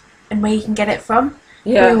Deluge and where you can get it from,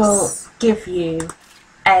 Yes. we will give you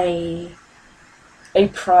a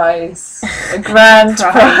prize. A grand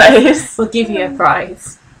prize. We'll give you a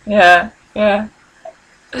prize. Yeah, yeah.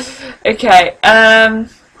 Okay,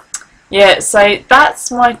 yeah, so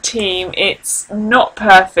that's my team. It's not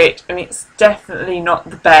perfect and it's definitely not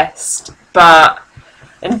the best, but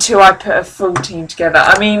until I put a full team together.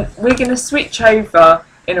 I mean, we're going to switch over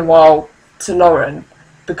in a while to Lauren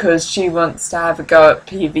because she wants to have a go at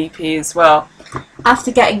PvP as well.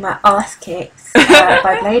 After getting my ass kicked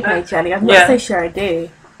by Blade Mage earlier, I'm not so sure I do.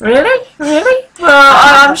 Really? Really?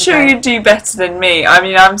 Well, I'm sure you do better than me. I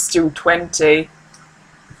mean, I'm still 20.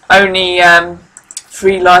 Only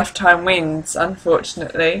 3 lifetime wins,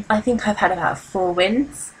 unfortunately. I think I've had about 4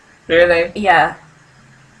 wins. Really? Yeah.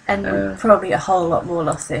 And probably a whole lot more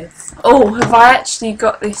losses. Oh, have I actually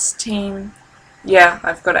got this team? Yeah,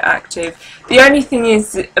 I've got it active. The only thing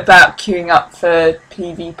is about queuing up for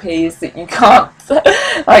PvP is that you can't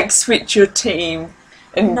like switch your team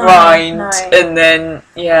and grind and then,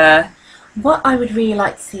 yeah. What I would really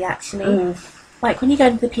like to see actually, like when you go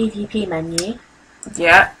into the PvP menu.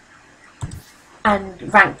 Yeah.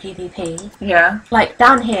 And rank PvP. Yeah. Like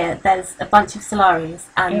down here, there's a bunch of Solaris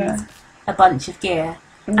and a bunch of gear.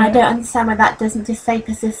 And I don't understand why that doesn't just say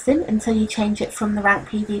persistent until you change it from the rank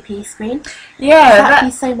PvP screen. Yeah, that'd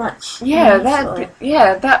be so much. Yeah,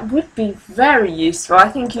 that would be very useful. I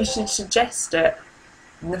think you should suggest it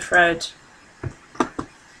in the thread.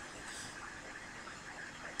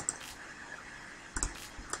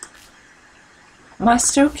 Am I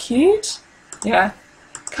still cute? Yeah.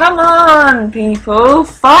 Come on, people,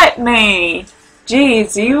 fight me!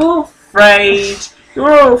 Jeez, are you all afraid?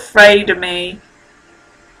 You're all afraid of me.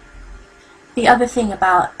 The other thing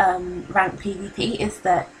about rank PvP is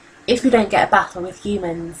that if we don't get a battle with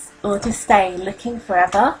humans, we'll just stay looking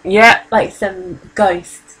forever. Yeah. Like some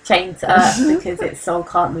ghost chained to Earth because its soul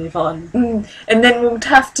can't move on. And then we'll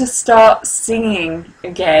have to start singing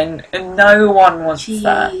again, and no one wants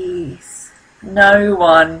that. No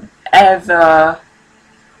one ever.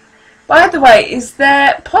 By the way, is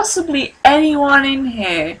there possibly anyone in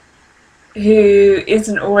here who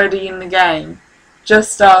isn't already in the game?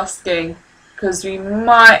 Just asking, because we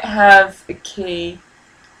might have a key.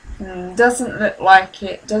 Doesn't look like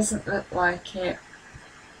it, doesn't look like it.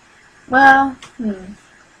 Well,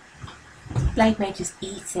 Blade Mage is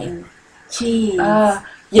eating. Jeez.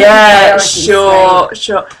 Yeah, sure.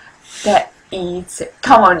 They're eating.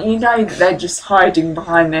 Come on, you know that they're just hiding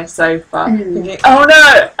behind their sofa. Thinking, oh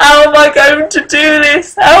no, how am I going to do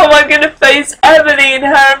this? How am I going to face Emily and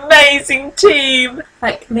her amazing team?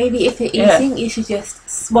 Like, maybe if you're eating, you should just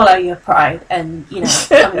swallow your pride and, you know,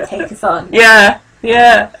 come and take us on. Yeah.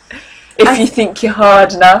 If you think you're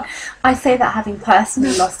hard enough. I say that having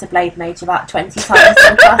personally lost a Blade Mage about 20 times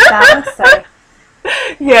in the past hour, so...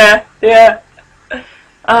 Yeah.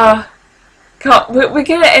 We're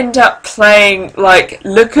going to end up playing, like,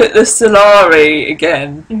 look at the Solari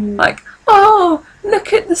again. Like, oh,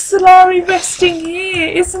 look at the Solari resting here.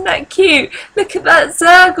 Isn't that cute? Look at that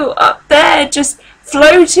Zergle up there just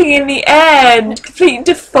floating in the air and completely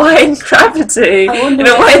defying gravity in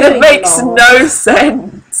a way that makes no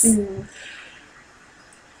sense.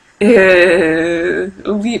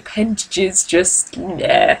 All the appendages just,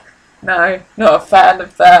 no, not a fan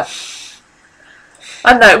of that.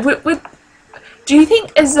 I don't know, do you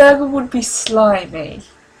think a Zergle would be slimy?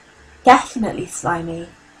 Definitely slimy.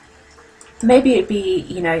 Maybe it'd be,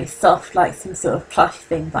 you know, soft like some sort of plush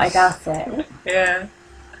thing, but I doubt it. Yeah.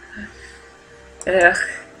 Ugh.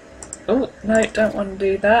 Oh, no, don't want to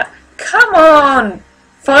do that. Come on!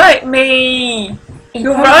 Fight me!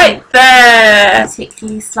 You're right there!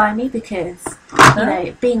 Particularly slimy because, you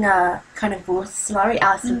know, being a kind of water slurry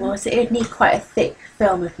out of water, it would need quite a thick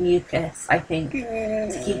film of mucus, I think,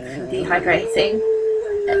 to keep it from dehydrating.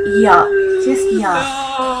 Yuck. Just yuck.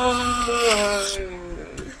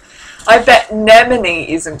 I bet Nemone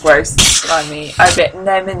isn't gross and slimy. I bet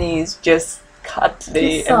Nemone is just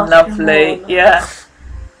cuddly and lovely. And yeah.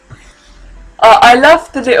 I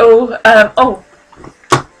love the little.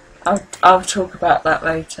 I'll talk about that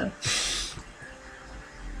later.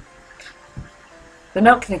 They're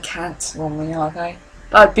not going to cancel on me, are they?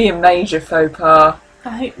 That'd be a major faux pas. I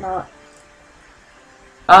hope not.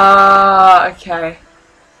 Ah, okay.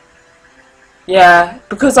 Yeah,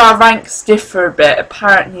 because our ranks differ a bit,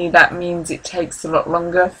 apparently that means it takes a lot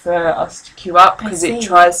longer for us to queue up, because it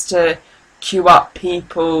tries to queue up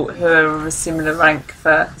people who are of a similar rank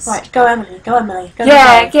first. Right, go Emily, go Emily. Go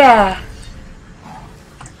yeah, Emily. yeah.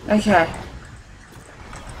 Okay.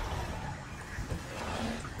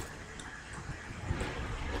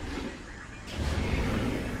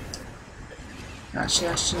 Actually,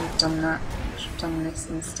 I should have done that. I should have done this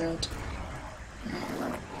instead.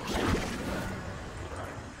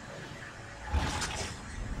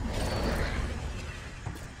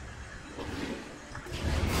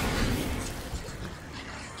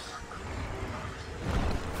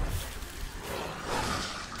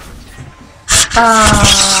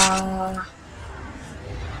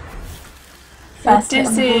 First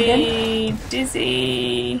dizzy,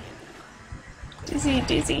 dizzy, dizzy,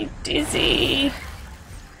 dizzy, dizzy.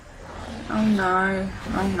 Oh no,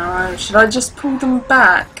 oh no. Should I just pull them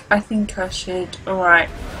back? I think I should. Alright.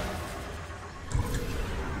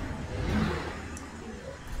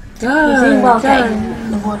 Go, You're doing well go.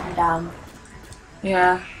 getting the warden down.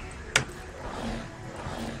 Yeah.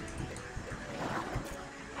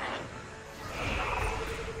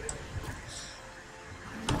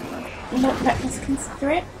 Not reckless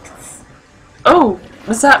constricts. Oh,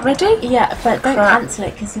 was that ready? Yeah, but don't cancel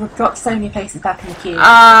it because you'll drop so many places back in the queue.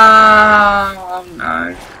 Oh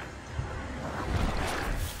no.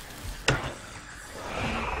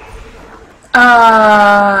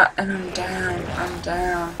 And I'm down, I'm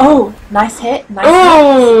down. Oh, nice hit, nice hit.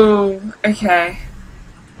 Oh, okay.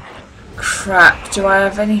 Crap, do I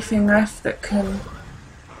have anything left that can...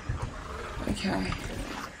 Okay.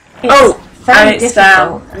 And it's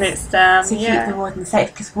down, and it's down, to keep the warden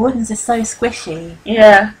safe, because wardens are so squishy.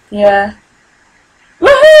 Yeah, yeah.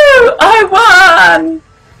 Woohoo! I won!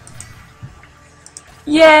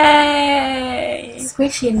 Yay!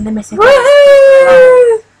 Squishy and limited.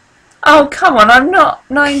 Woohoo! Oh, come on, I'm not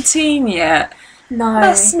 19 yet. No.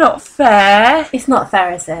 That's not fair. It's not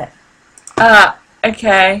fair, is it? Ah,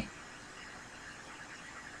 okay.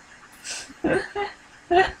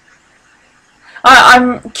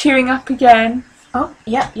 I'm queuing up again. Oh,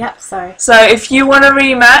 yep, sorry. So if you want a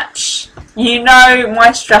rematch, you know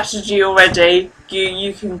my strategy already.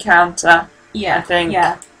 You can counter. Yeah, I think.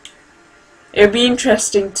 Yeah. It'd be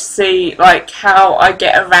interesting to see like how I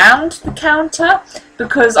get around the counter,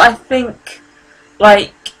 because I think going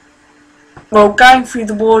through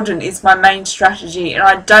the warden is my main strategy, and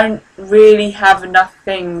I don't really have enough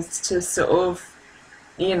things to sort of,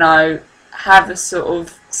 you know, have a sort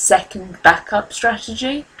of second backup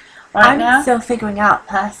strategy right now. I'm still figuring out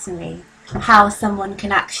personally how someone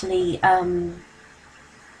can actually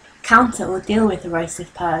counter or deal with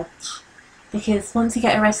erosive purge, because once you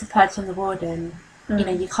get erosive purge on the warden, you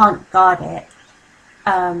know, you can't guard it.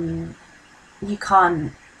 You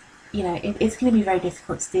can't, you know, it's going to be very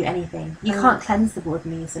difficult to do anything. You can't cleanse the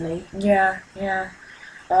warden easily. Yeah, yeah.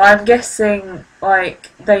 Well, I'm guessing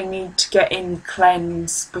like they need to get in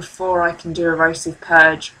cleanse before I can do erosive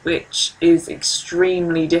purge, which is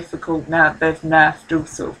extremely difficult now that they've nerfed all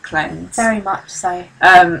sort of cleanse. Very much so.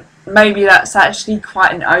 Maybe that's actually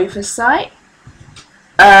quite an oversight.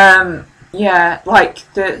 Yeah,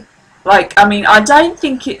 I mean, I don't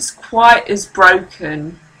think it's quite as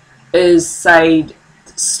broken as, say,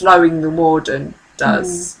 slowing the warden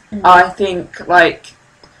does. I think,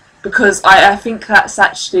 because I think that's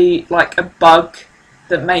actually, a bug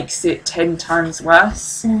that makes it 10 times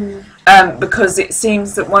worse. Because it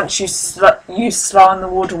seems that once you slow on the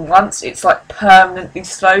warden once, it's, permanently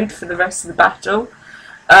slowed for the rest of the battle.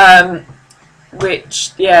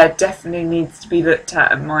 Which, yeah, definitely needs to be looked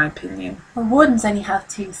at, in my opinion. Well, wardens only have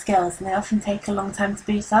 2 skills, and they often take a long time to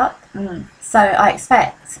boot up. So I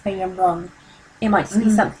expect, maybe I'm wrong, it might just be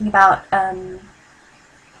something about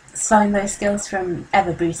slowing those skills from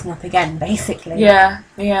ever booting up again, basically. Yeah,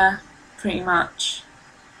 yeah, pretty much.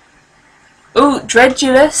 Oh,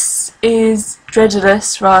 Dreadulous is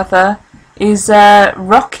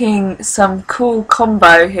rocking some cool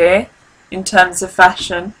combo here in terms of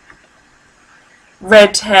fashion.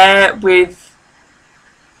 Red hair with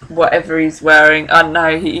whatever he's wearing. I don't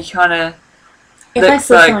know, he kind of If I looks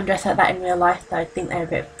saw like... someone dressed like that in real life, though, I'd think they're a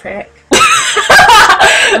bit of a prick.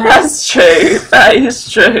 That's true, that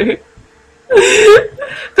is true.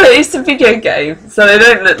 But it's a video game, so they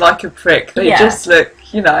don't look like a prick, they just look,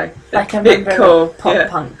 you know, like a bit cool. Pop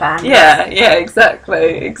punk band. Yeah,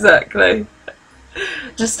 exactly.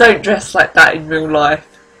 Just don't dress like that in real life.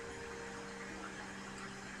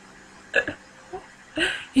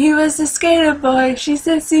 He was a skater boy, she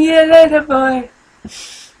said see you later boy.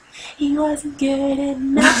 He wasn't good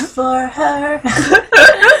enough for her.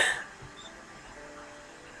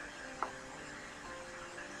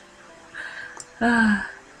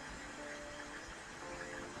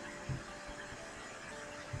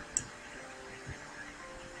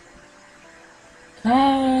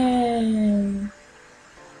 Hey.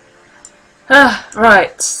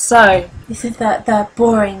 Right, so This is the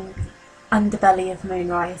boring underbelly of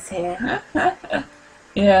Moonrise here.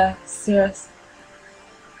 yes.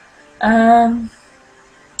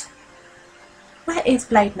 Where is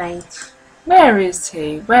Blade Mage? Where is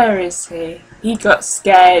he? He got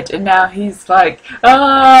scared and now he's like,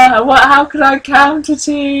 how can I counter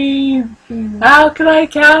team? How can I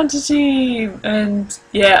counter team? And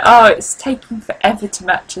yeah, it's taking forever to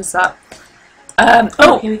match us up.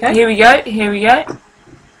 Here we go.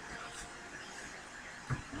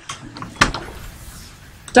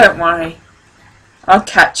 Don't worry, I'll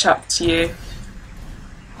catch up to you.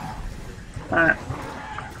 Right.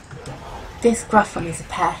 This gruff one is a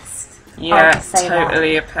pest. Yeah,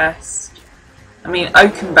 totally a pest. I mean,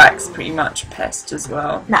 Oakenback's pretty much a pest as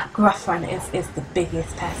well. That gruff one is the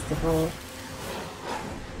biggest pest of all.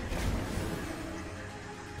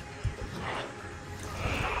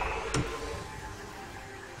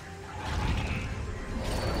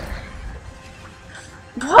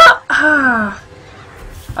 What?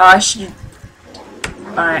 I should...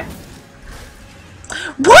 Alright.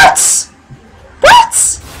 What?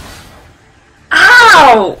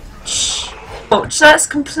 Ouch! Ouch, that's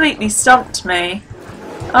completely stumped me.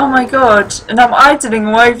 Oh my god. And I'm idling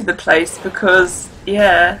all over the place because,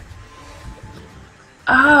 yeah.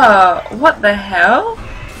 What the hell?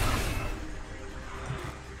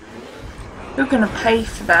 You're gonna pay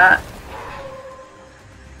for that.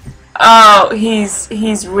 Oh,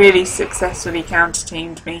 he's really successfully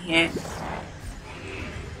counter-teamed me here.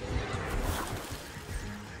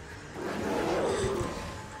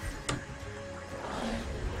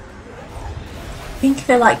 Think of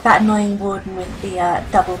it like that annoying warden with the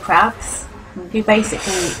double crabs, who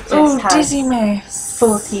basically just has dizzy miss.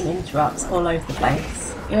 14 interrupts all over the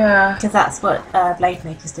place. Yeah. Because that's what Blade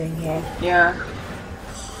Mage is doing here. Yeah.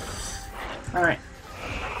 Alright.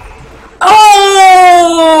 Oh!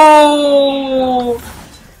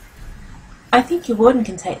 I think your warden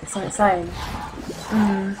can take this on its own.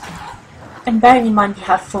 And bearing in mind you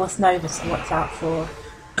have Force Nova to watch out for,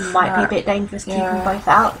 it might be a bit dangerous keeping both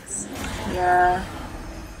outs. Yeah.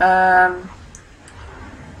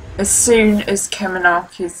 As soon as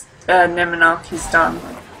Nemonarch is done,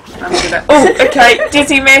 I'm gonna... Oh, okay,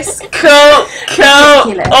 dizzy miss. Cool,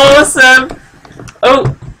 awesome.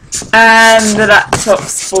 Oh, and the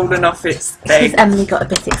laptop's fallen off its thing. Because Emily got a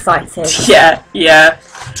bit excited. Yeah.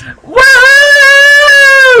 Woo!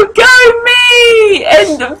 Go me!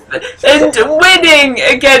 And winning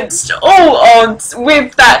against all odds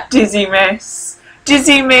with that dizzy miss.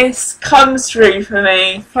 Dizzy miss comes through for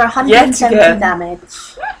me. For 170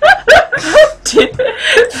 damage.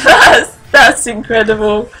 That's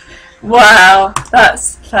incredible. Wow,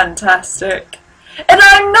 that's fantastic. And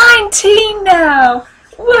I'm 19 now.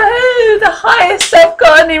 Woohoo! The highest I've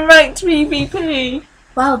gotten in ranked PvP.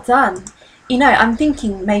 Well done. You know, I'm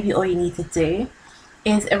thinking maybe all you need to do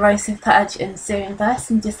is Erosive Purge and Searing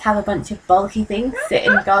Burst and just have a bunch of bulky things sit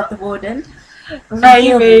and guard the warden.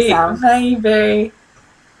 Maybe.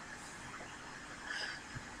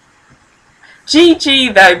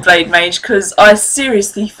 GG though, Blade Mage, because I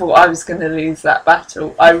seriously thought I was going to lose that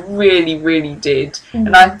battle. I really did.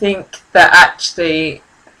 And I think that actually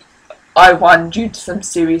I won due to some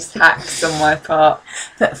serious hacks on my part.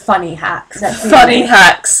 But funny hacks. Funny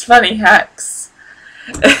hacks.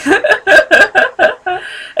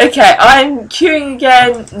 Okay, I'm queuing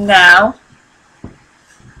again now.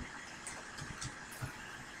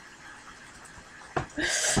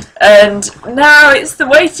 And now it's the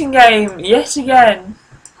waiting game yet again.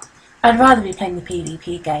 I'd rather be playing the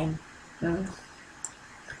PvP game.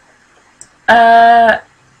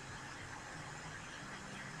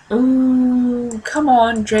 Ooh, come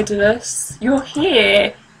on, Dreadless. You're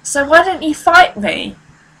here. So why don't you fight me?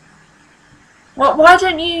 Why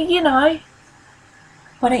don't you, you know...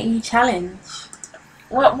 Why don't you challenge?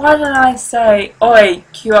 Why don't I say, oi,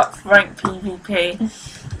 queue up for rank PvP?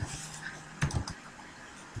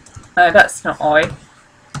 No, that's not oi.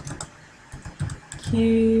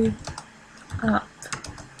 Queue up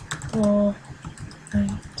for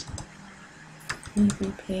rank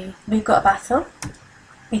PvP. We've got a battle.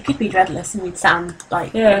 It could be Dreadless and we'd sound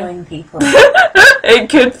like annoying people. It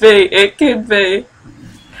could be, it could be.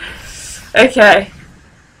 Okay.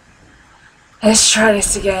 Let's try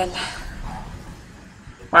this again.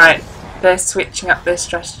 Right, they're switching up their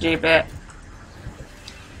strategy a bit.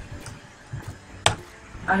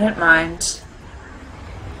 I don't mind.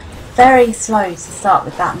 Very slow to start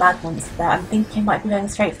with that mag monster there. I'm thinking it might be going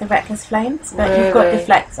straight for the Reckless Flames, but you've got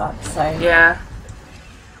Deflect up, so... Yeah.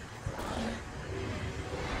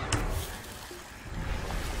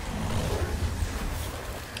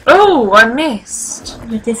 Oh, I missed.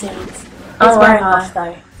 You're dizzy. It's Oh, wearing am I? off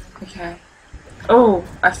though. Okay. Oh,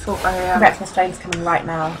 I thought I Reckless Flame's coming right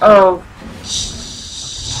now. Oh,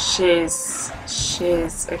 shiz.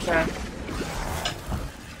 Okay.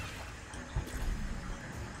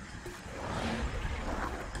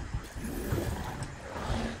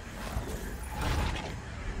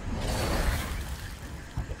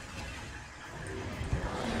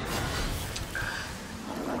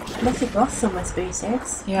 Mythic Ross almost booted.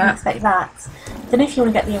 Yeah. I expect that. Don't know if you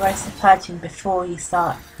want to get the Erosive Purging before you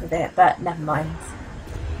start with it, but never mind.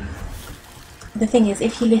 The thing is,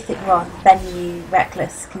 if you Lithic Ross, then you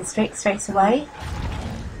Reckless Constrict straight away.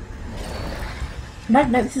 No,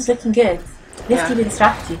 this is looking good. This could be the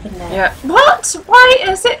strategy, couldn't it? Yeah. What? Why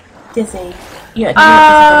is it? Dizzy. You're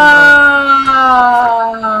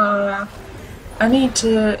I need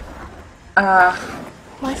to.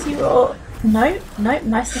 Why is he raw? No,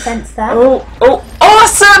 nice defense there. Oh,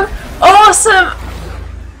 awesome!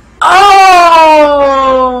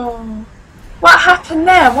 Oh! What happened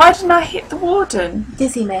there? Why didn't I hit the Warden?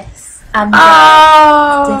 Dizzy miss. And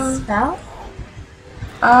Dispel?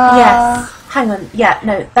 Yes. Hang on. Yeah,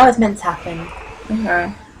 no, that was meant to happen.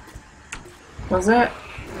 Okay. Was it?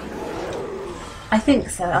 I think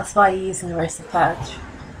so. That's why you're using the Erosive Purge.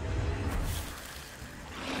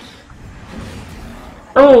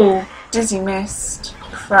 Oh, Dizzy missed.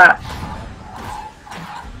 Crap.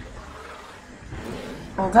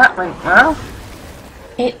 Well, that went well.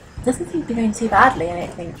 It doesn't seem to be going too badly, I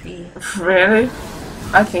don't think, for you. Really?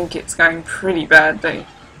 I think it's going pretty badly.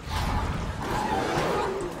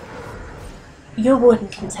 Your Warden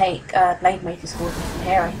can take Blade Mage's Warden from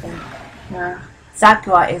here, I think. Yeah.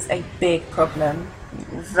 Zagua is a big problem.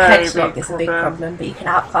 Very Hedgehog big is a big problem, but you can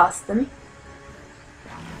outcast them.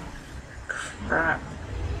 Crap.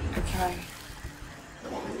 Okay.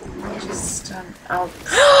 Just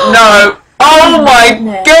no! Oh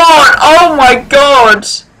my god! Oh my god!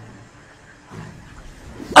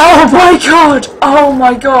 Oh my god! Oh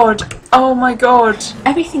my god! Oh my god!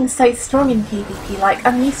 Everything's so strong in PvP. Like,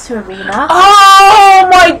 I'm used to Arena. Oh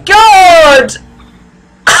my god!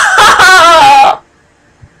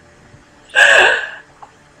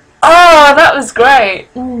 Oh, that was great.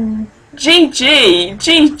 GG.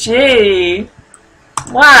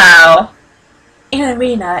 Wow. In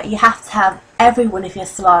Arena, you have to have every one of your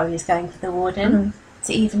Solari's going for the Warden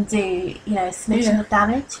to even do, you know, a smidgen of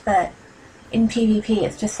damage, but in PvP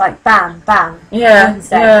it's just like bam, bam. Yeah.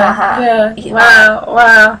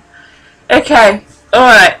 Wow. Okay,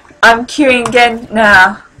 alright. I'm queuing again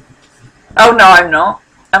now. Oh no, I'm not.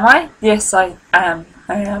 Am I? Yes, I am.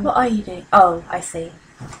 What are you doing? Oh, I see.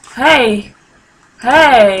 Hey!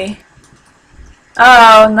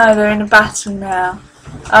 Oh no, they're in a battle now.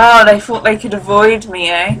 Oh, they thought they could avoid me,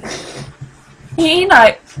 eh? You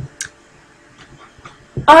know,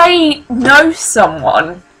 I know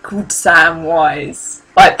someone called Sam Wise.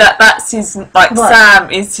 Like that's his, like, what?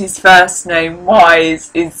 Sam is his first name,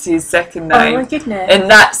 Wise is his second name. Oh my goodness. And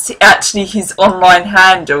that's actually his online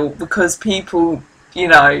handle, because people, you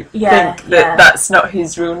know, think that that's not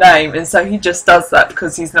his real name, and so he just does that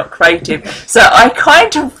because he's not creative. So I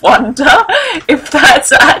kind of wonder if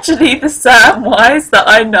that's actually the Sam Wise that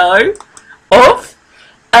I know of,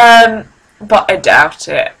 but I doubt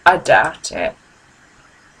it.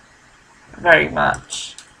 Very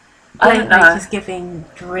much. I don't know. He's giving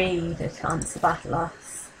Greed a chance to battle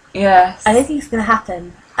us. Yes. I don't think it's going to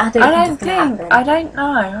happen. I don't think. I don't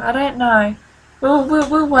know.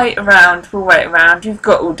 We'll wait around. We've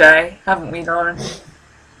got all day, haven't we, Lauren?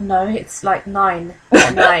 No, it's like 9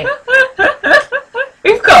 at night.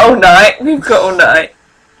 We've got all night.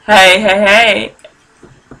 Hey.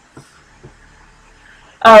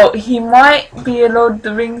 Oh, he might be a Lord of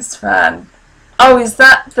the Rings fan. Oh, is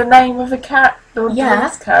that the name of a Lord of the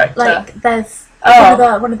Rings character? Like there's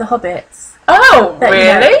one of the hobbits. Oh, that,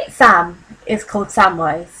 really? You know, Sam is called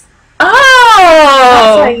Samwise. Oh!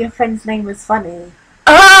 That's why your friend's name was funny.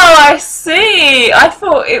 Oh, I see. I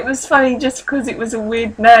thought it was funny just because it was a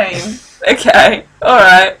weird name. Okay,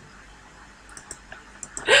 alright.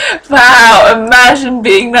 Wow, imagine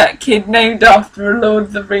being that kid named after a Lord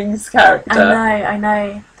of the Rings character. I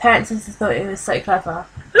know. Parents just thought it was so clever.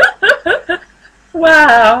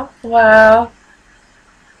 Wow, wow.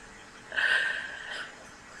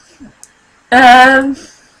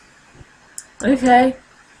 Okay.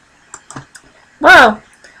 Well,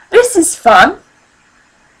 this is fun.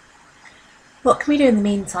 What can we do in the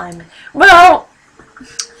meantime? Well,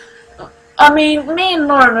 I mean, me and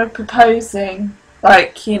Lauren are proposing,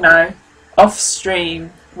 like, you know, off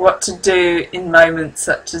stream, what to do in moments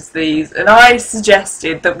such as these. And I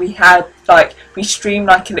suggested that we stream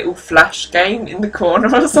like a little flash game in the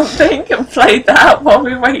corner or something and play that while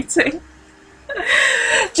we're waiting.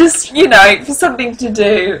 Just, you know, for something to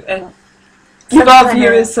do and give our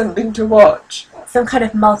viewers something to watch. Some kind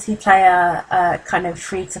of multiplayer, kind of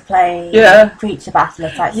free-to-play creature battle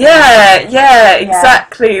attack. Yeah,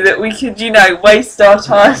 exactly. That we could, you know, waste our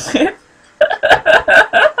time with.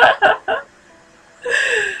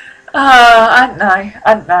 I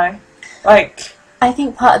don't know. Like, I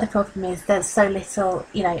think part of the problem is there's so little,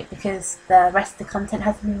 you know, because the rest of the content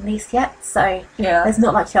hasn't been released yet, so there's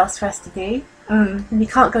not much else for us to do. And you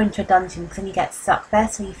can't go into a dungeon because then you get stuck there,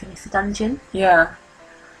 so you finish the dungeon. Yeah.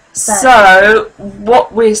 So,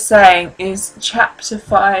 what we're saying is chapter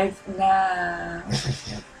 5 now.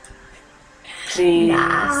 Please.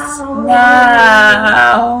 Now.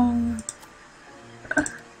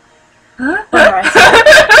 Alright.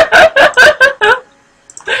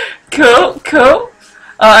 Cool.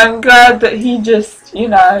 I'm glad that he just, you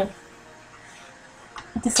know,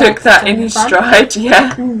 took that in his stride,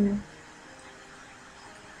 yeah.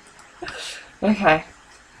 Okay.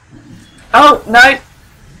 Oh, no.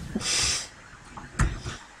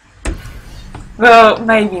 Well,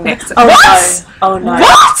 maybe next time. What? No. Oh no.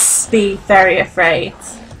 What? Be very afraid.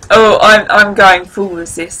 Oh, I'm going full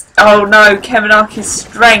resist. Oh no, Kemenarki's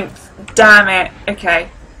strength. Damn it. Okay.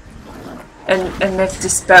 And they've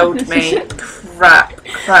dispelled me. Crap.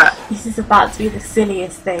 This is about to be the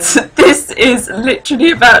silliest thing. This is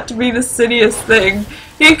literally about to be the silliest thing.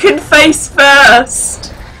 Who can face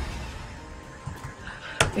first?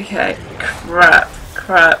 Okay. Crap.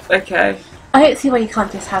 Okay. I don't see why you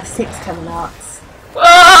can't just have 6 Kemenarks.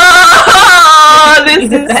 Oh, this is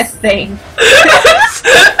the best thing.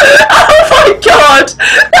 Oh my god!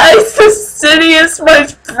 That is the silliest,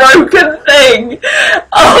 most broken thing!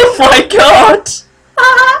 Oh my god!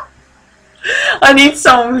 I need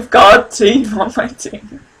someone with guard team on my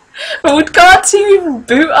team. But would guard team even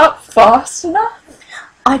boot up fast enough?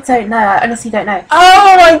 I don't know, I honestly don't know.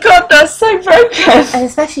 Oh my god, that's so broken! And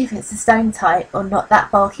especially if it's a stone type or not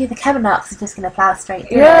that bulky, the Kemenarks are just going to plough straight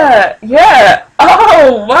through Yeah.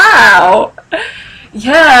 Oh, wow!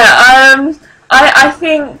 Yeah, I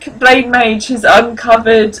think Blade Mage has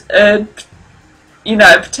uncovered a, you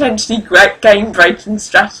know, potentially great game-breaking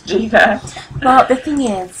strategy there. Well, the thing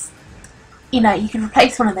is, you know, you can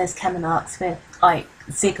replace one of those Kemenarks with, like,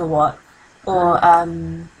 Ziggawat or,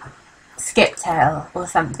 Skiptail or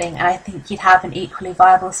something, and I think you'd have an equally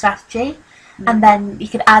viable strategy. And then you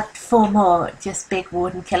could add 4 more just big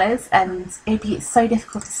warden killers, and it'd be so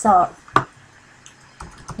difficult to stop.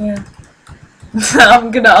 Yeah.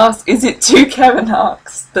 I'm gonna ask, is it 2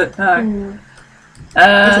 Kemenarks? But no.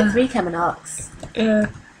 Is it 3 Kemenarks? Yeah.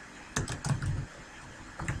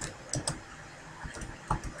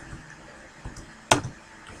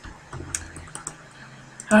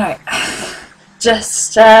 Alright.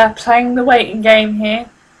 Just playing the waiting game here.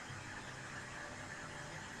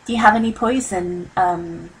 Do you have any poison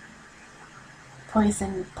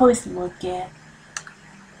ward gear?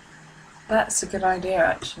 That's a good idea,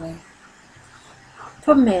 actually.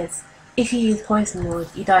 Problem is, if you use poison ward,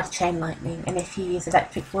 you die to chain lightning, and if you use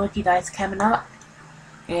electric ward, you die to Kemenark.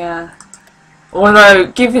 Yeah. Although,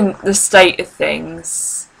 given the state of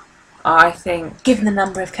things, I think... Given the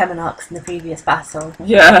number of Kemenarks in the previous battle.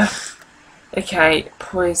 Yeah. Okay,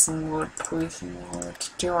 poison ward.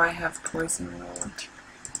 Do I have poison ward?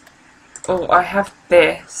 Oh, I have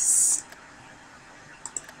this.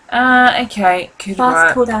 Okay, could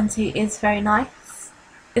Fast work. cooldown 2 is very nice,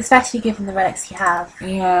 especially given the relics you have.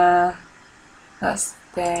 Yeah, that's the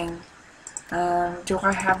thing. Do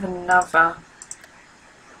I have another?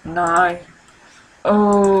 No.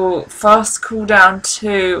 Oh, fast cooldown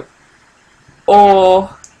 2.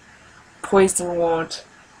 or Poison Ward.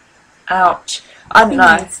 Ouch. I don't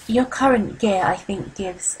know. Your current gear, I think,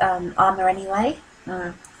 gives armour anyway.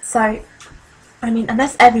 So, I mean,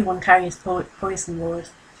 unless everyone carries Poison Ward,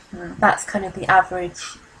 that's kind of the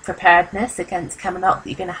average preparedness against Chemonox that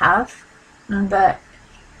you're going to have. But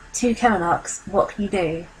 2 Chemonox, what can you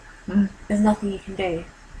do? There's nothing you can do.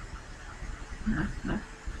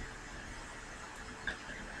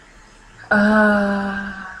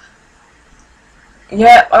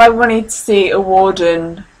 Yeah, I wanted to see a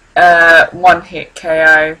Warden one-hit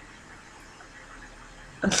KO.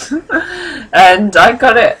 And I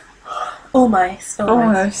got it. Almost.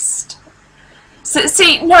 So,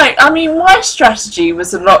 see, no, I mean, my strategy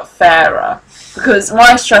was a lot fairer. Because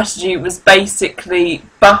my strategy was basically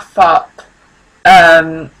buff up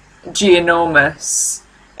Geonormous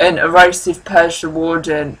and Erosive Persia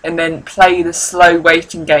Warden, and then play the slow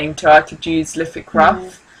waiting game till I could use Lithic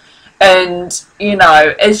Rough. And, you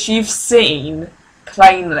know, as you've seen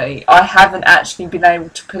plainly, I haven't actually been able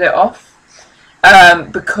to pull it off.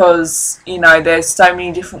 Because, you know, there's so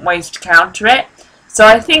many different ways to counter it. So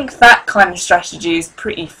I think that kind of strategy is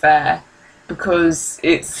pretty fair. Because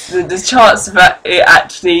it's the chance of it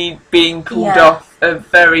actually being pulled off are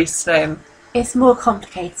very slim. It's more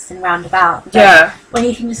complicated than roundabout. Yeah. When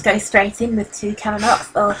you can just go straight in with 2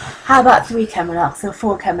 Chemonox, or how about 3 Chemonox, or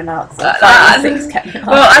 4 Chemonox, or 5 or 6 Chemonox?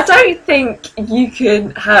 Well, I don't think you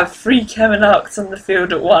can have 3 Chemonox on the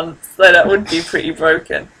field at once, so that would be pretty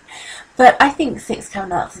broken. But I think 6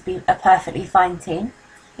 Chemonox would be a perfectly fine team.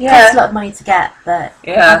 Yeah. That's a lot of money to get, but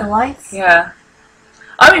otherwise... Yeah.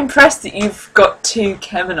 I'm impressed that you've got 2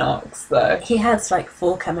 Chemonox, though. He has like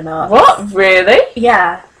 4 Chemonox. What? Really?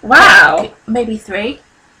 Yeah. Wow. Maybe 3.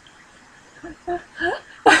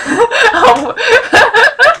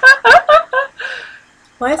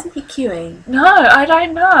 Why isn't he queuing? No, I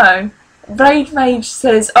don't know. Raid Mage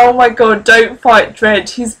says, "Oh my god, don't fight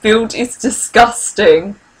Dread. His build is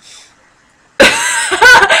disgusting."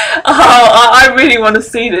 I really want to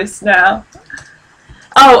see this now.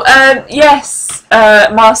 Oh, yes,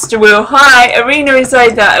 Master Will. Hi, Arena is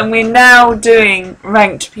over and we're now doing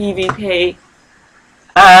ranked PvP.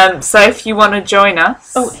 So if you want to join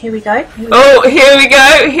us. Oh, here we go.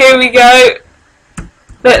 Here we go.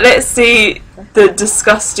 Let's see the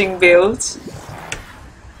disgusting build.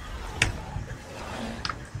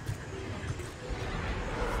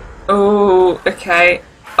 Oh, okay.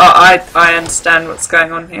 Oh, I understand what's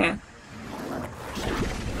going on here.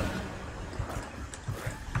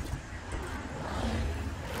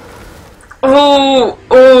 Oh!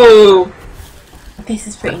 This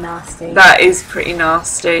is pretty nasty. That is pretty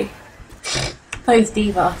nasty. Those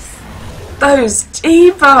debuffs. Those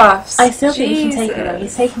debuffs! I still think you can take them.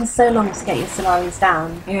 It's taken so long to get your Solaris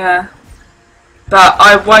down. Yeah. But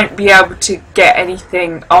I won't be able to get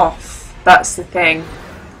anything off. That's the thing.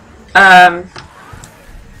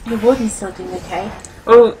 Your Warden's still doing okay.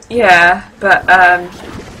 Oh, yeah, but,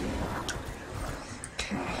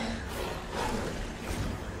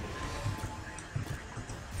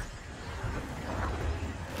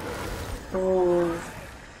 oh,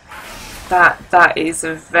 that is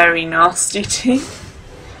a very nasty team.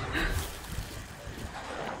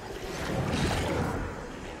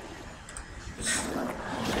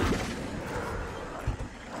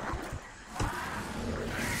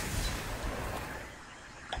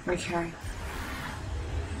 Okay.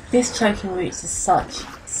 This choking roots is such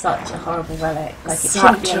a horrible relic. Like it Such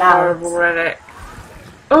shouldn't be a allowed. horrible relic.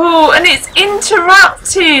 Oh, and it's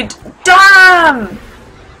interrupted! Damn!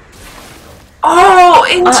 Oh,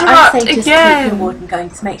 interrupt I'd say just again! keep your Warden going.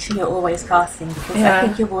 Just make sure you're always casting, because I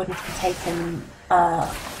think your Warden can be taken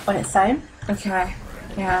on its own. Okay,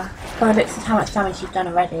 yeah. By the looks of how much damage you've done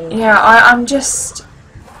already. Yeah, I'm just...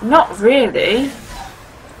 Not really.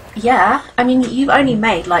 Yeah, I mean, you've only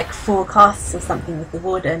made like 4 casts or something with the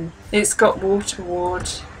Warden. It's got Water Ward.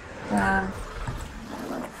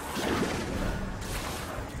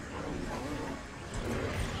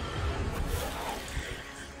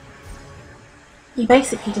 You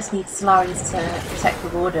basically just need Solaris to protect the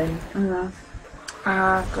Warden.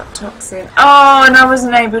 I've got Toxin. Oh, and I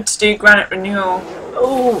wasn't able to do Granite Renewal.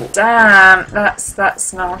 Oh, damn.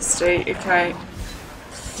 That's nasty. Okay.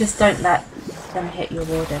 Just don't let them hit your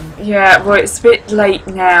Warden. Yeah, well, it's a bit late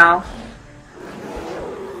now.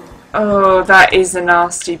 Oh, that is a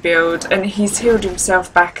nasty build. And he's healed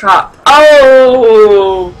himself back up.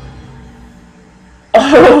 Oh!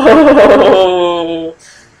 Oh!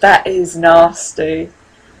 That is nasty.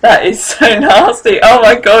 That is so nasty. Oh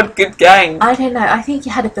my god, good game. I don't know. I think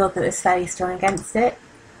you had a build that was fairly strong against it.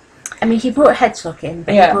 I mean, he brought a Headshock in,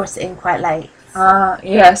 but he brought it in quite late.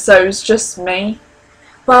 Yeah, so it was just me,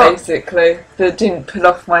 Well, basically, that didn't pull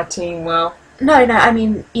off my team well. no, I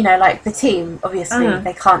mean, you know, like the team, obviously,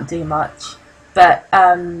 they can't do much, but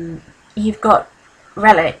you've got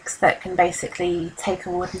relics that can basically take a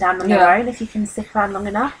warden down on their own if you can stick around long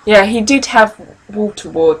enough. Yeah, he did have Water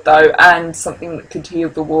Ward, though, and something that could heal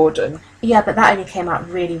the warden. Yeah, but that only came out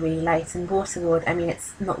really, really late, and Water Ward, I mean,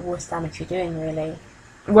 it's not water damage you're doing, really.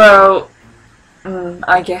 Well,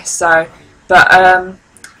 I guess so. But,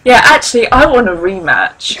 yeah, actually, I want a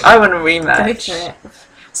rematch. Go for it.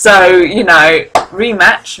 So, you know,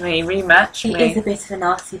 rematch me. It is a bit of a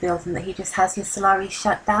nasty build in that he just has your Solari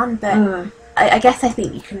shut down, but I guess I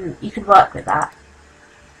think you can work with that.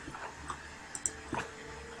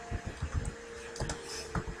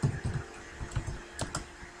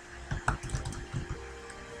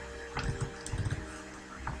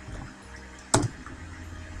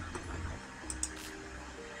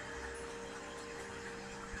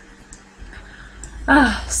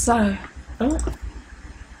 So,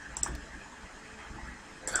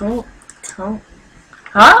 cool.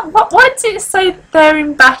 Huh? Why does it say they're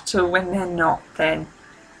in battle when they're not, then?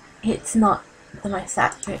 It's not the most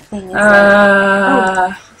accurate thing, is it?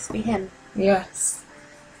 Oh, must be him. Yes.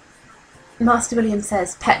 Master William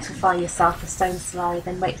says, petrify yourself with stone Solari,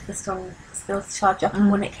 then wait for the strong skill to charge up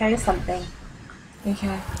and when it carries something.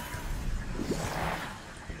 Okay.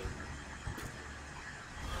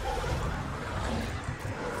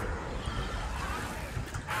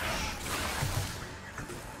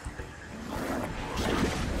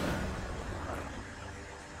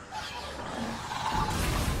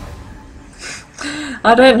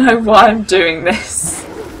 I don't know why I'm doing this.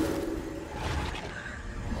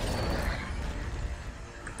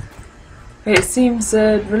 It seems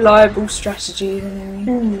a reliable strategy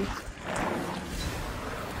anyway.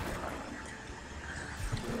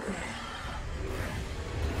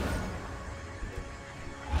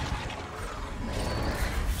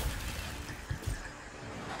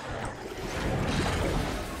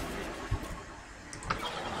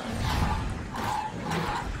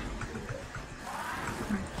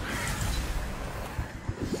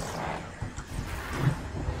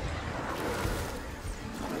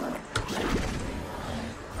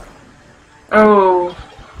 Oh,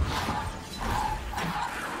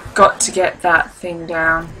 got to get that thing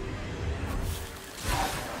down.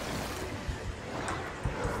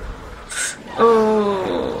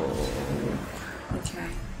 Oh, okay.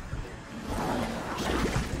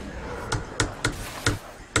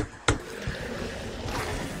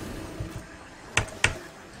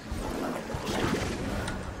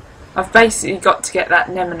 I've basically got to get that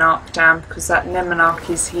Nemonarch down because that Nemonarch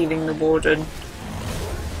is healing the warden.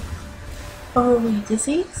 Oh,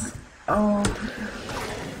 disease? Oh.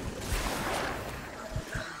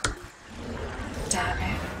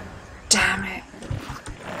 Damn it.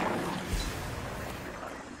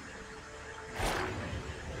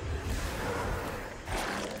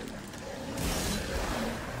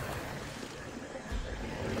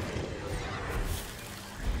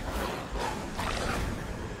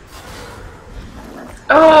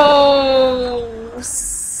 Oh,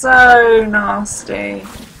 so nasty.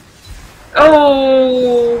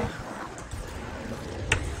 Oh!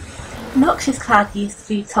 Noxious Cloud used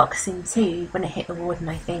to do Toxin 2 when it hit the warden,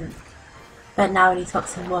 I think. But now only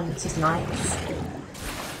Toxin 1, which is nice.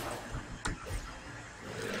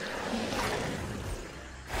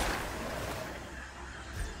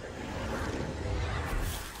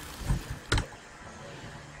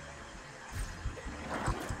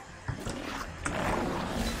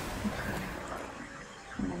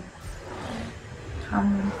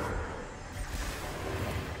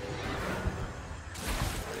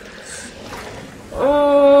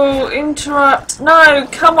 Oh, interrupt. No,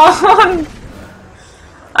 come on.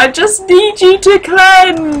 I just need you to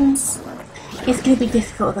cleanse. It's going to be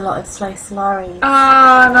difficult with a lot of slow Solari.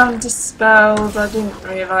 Ah, and I'm dispelled. I didn't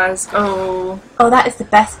realise. Oh. Oh, that is the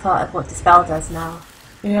best part of what Dispel does now.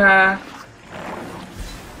 Yeah.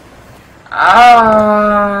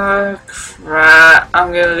 Oh, crap.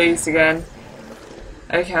 I'm going to lose again.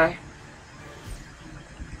 Okay.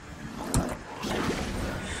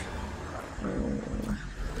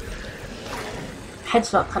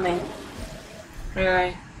 Hedgehog coming.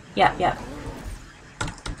 Really? Yep.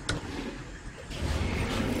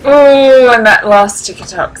 Oh, and that last ticket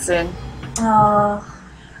toxin. Oh.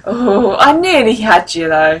 Oh, I nearly had you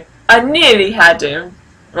though. I nearly had him.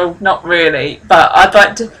 Well, not really, but I'd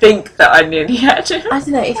like to think that I nearly had him. I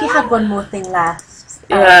don't know, if you had one more thing left.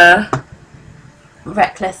 Yeah.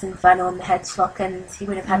 Reckless Inferno on the Hedgehog, and he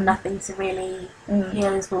would have had nothing to really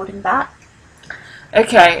heal his warden back.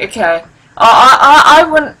 Okay. I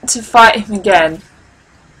want to fight him again,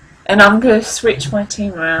 and I'm going to switch my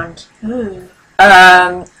team around. Ooh.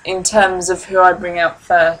 In terms of who I bring out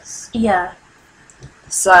first. Yeah.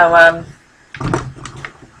 So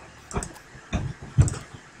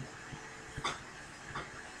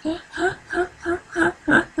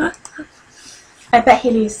I bet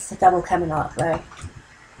he loses to double Camelot though.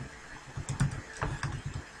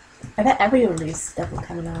 I bet everyone loses to double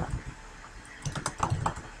Camelot.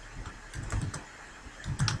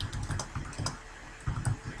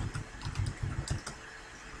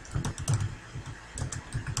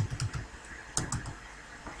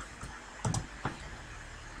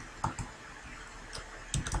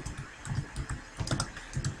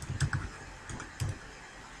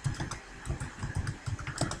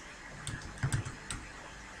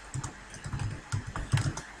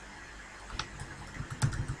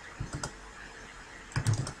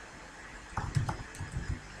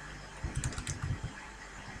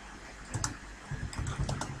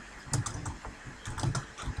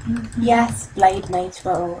 Yes, Blade Mage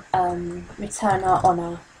will return our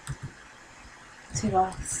honour to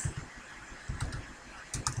us.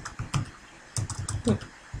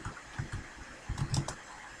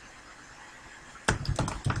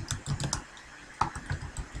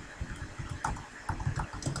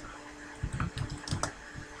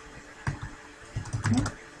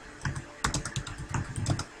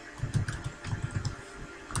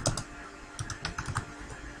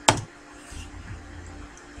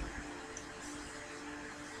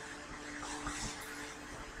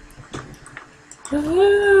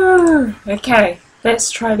 Ooh, okay,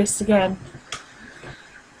 let's try this again.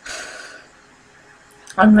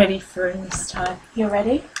 I'm ready for it this time. You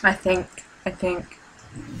ready? I think.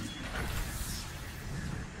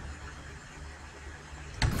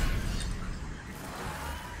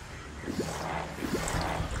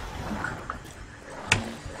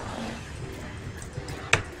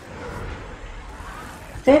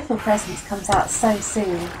 Fearful Presence comes out so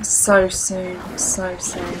soon. So soon, so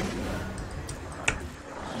soon.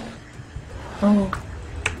 Oh.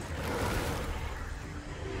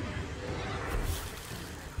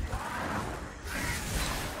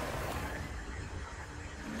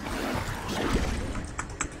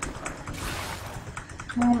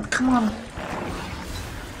 Come on, come on.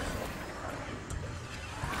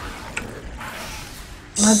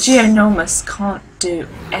 My Geonomus can't do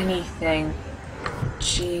anything.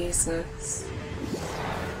 Jesus.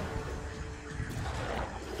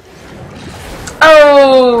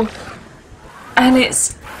 Oh! And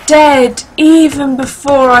it's dead even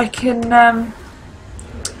before I can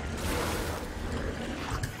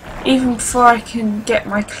get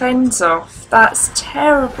my cleanse off. That's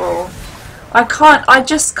terrible. I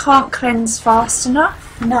just can't cleanse fast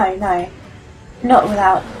enough. No, not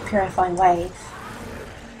without Purifying Wave.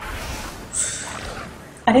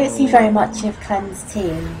 I don't see very much of Cleanse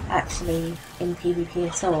team actually in PvP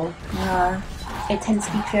at all. No. It tends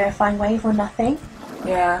to be Purifying Wave or nothing.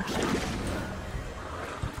 Yeah.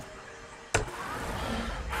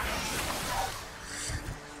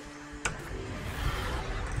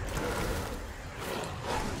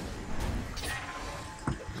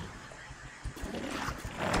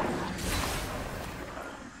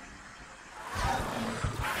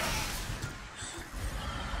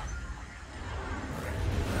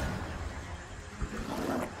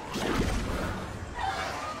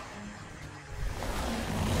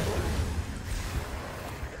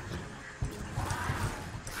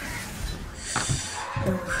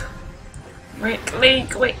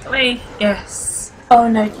 Quickly. Yes. Oh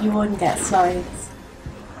no, you wouldn't get slowed.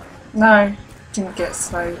 No, didn't get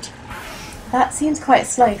slowed. That seems quite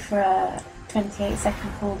slow for a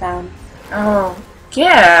 28-second cooldown. Oh,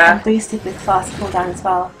 yeah. And boosted with fast cooldown as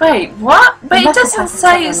well. Wait, what? But It it must have doesn't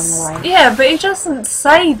happened say. somewhere along the way. Yeah, but it doesn't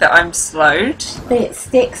say that I'm slowed. But it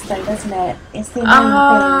sticks though, doesn't it? It's the annoying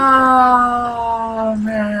Oh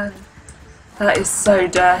man, that is so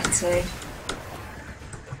dirty.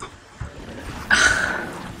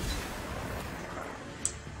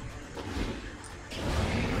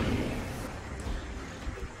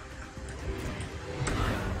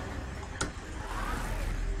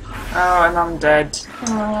 Oh, and I'm dead.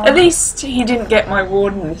 thing. At least he didn't get my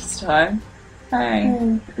warden this time. Hey.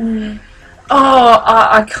 Mm. Oh,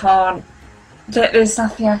 I can't. There's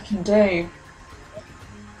nothing I can do.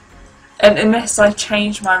 And unless I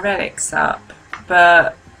change my relics up,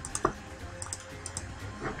 but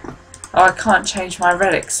oh, I can't change my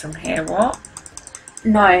relics from here. What?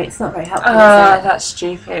 No, it's not very helpful. Ah, Is it? that's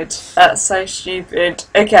stupid. That's so stupid.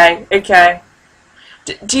 Okay.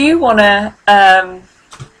 Do you wanna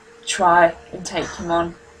try and take him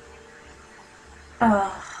on?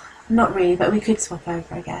 Oh, not really, but we could swap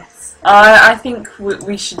over, I guess. I think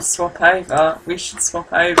we should swap over. We should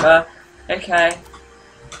swap over. Okay.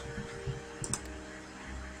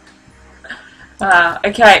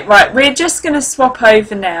 Okay, right. We're just going to swap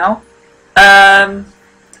over now. Oh.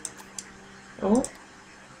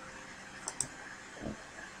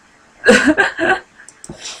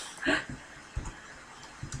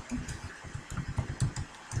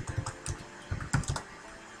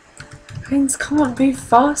 Things can't be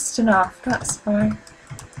fast enough, that's why.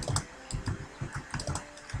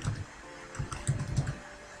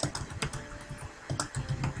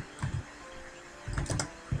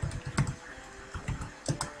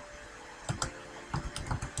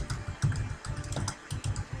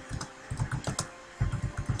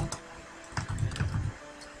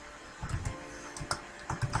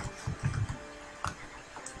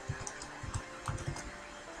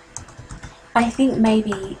 I think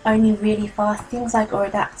maybe only really fast things like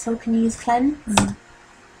Orodactyl can use cleanse.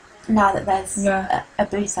 Now that there's a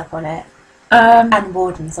boost up on it. And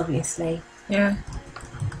Wardens, obviously. Yeah.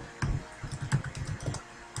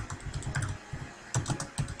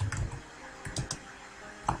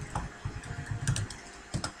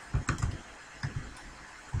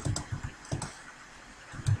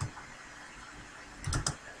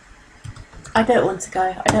 I don't want to go.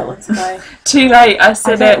 I don't want to go. Too late, I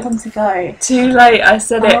said it. I don't want to go. Too late, I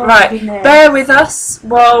said it. Right, goodness. Bear with us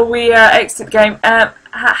while we exit the game.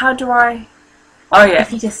 How do I... Oh, yeah.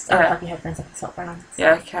 If you just have your headphones up and swap rounds.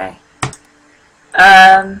 Yeah, okay.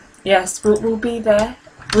 Yes, we'll be there.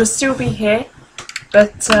 We'll still be here.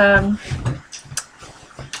 But, oh,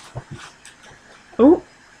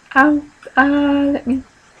 let me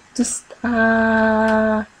just,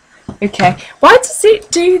 okay. Why does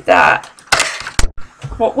it do that?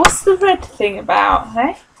 What's the red thing about,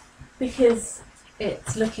 hey? Because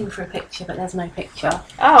it's looking for a picture, but there's no picture.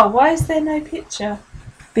 Oh, why is there no picture?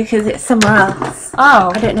 Because it's somewhere else.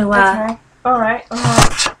 Oh. I don't know where. Okay. Alright,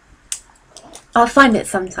 alright. I'll find it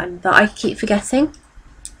sometime, but I keep forgetting.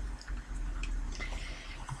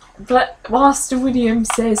 But Master William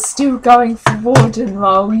says, still going for Warden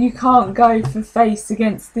role, you can't go for face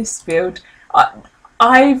against this build.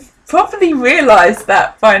 I've probably realised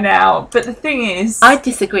that by now, but the thing is... I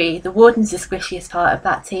disagree. The Warden's the squishiest part of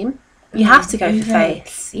that team. You have to go for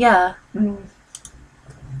face. Yeah.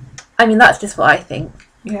 I mean, that's just what I think.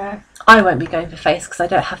 Yeah. I won't be going for face because I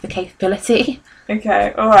don't have the capability.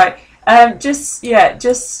 Okay, alright.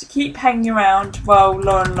 Just keep hanging around while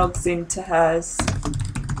Lauren logs into hers.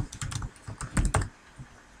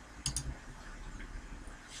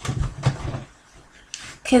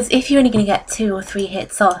 Because if you're only going to get 2 or 3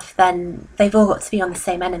 hits off, then they've all got to be on the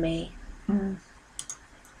same enemy.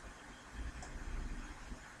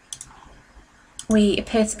 We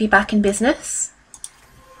appear to be back in business.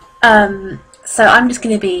 So I'm just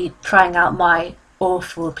going to be trying out my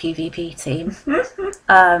awful PvP team.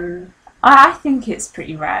 I think it's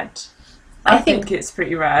pretty rad. I think it's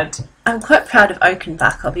pretty rad. I'm quite proud of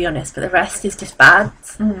Oakenback, I'll be honest, but the rest is just bad.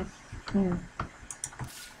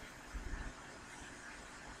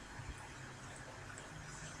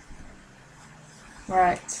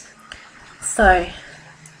 Right. So,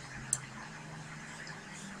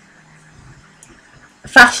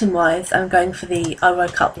 fashion-wise, I'm going for the I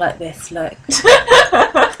woke up like this look.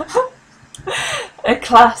 A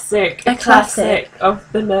classic. A classic of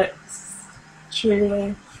the looks.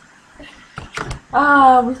 Truly.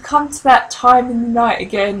 We've come to that time in the night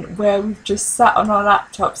again where we've just sat on our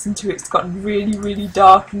laptops until it's gotten really, really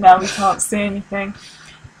dark and now we can't see anything.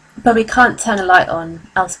 But we can't turn a light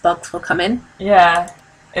on, else bugs will come in. Yeah,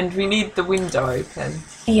 and we need the window open.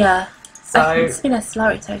 Yeah. So I can spin a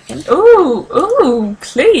Slurry token. Ooh,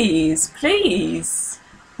 please, please.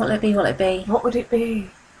 What'll it be, what'll it be? What would it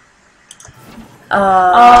be? Every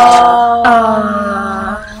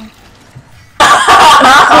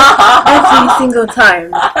single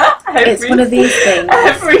time. It's one of these things.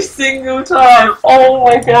 Every single time. Oh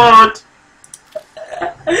my god.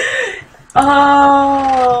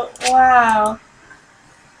 Oh, wow.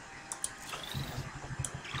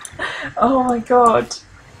 Oh my god.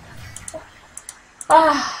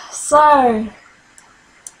 So...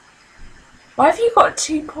 Why have you got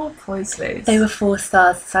 2 porpoise, Liz? They were 4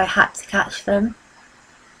 stars, so I had to catch them.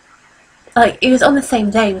 Like, it was on the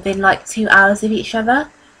same day, within like 2 hours of each other.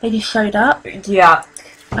 They just showed up. Yuck.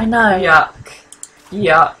 I know. Yuck.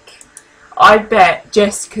 Yuck. I bet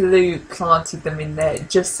Jessica Lou planted them in there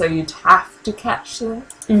just so you'd have to catch them.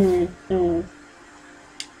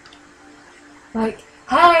 Like,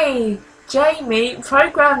 hey, Jamie,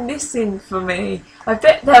 program this in for me. I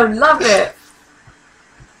bet they'll love it.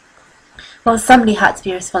 Well, somebody had to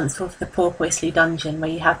be responsible for the porpoisely dungeon where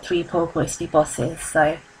you have 3 porpoisely bosses,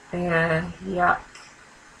 so... Yeah, yuck.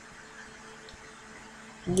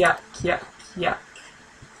 Yuck, yuck, yuck.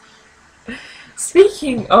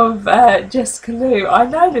 Speaking of Jessica Lou, I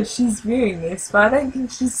know that she's viewing this, but I don't think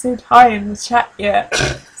she said hi in the chat yet.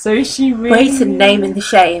 So is she really... Wait and name in the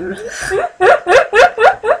shame.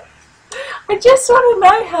 I just want to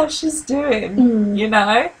know how she's doing, you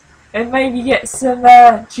know? And maybe get some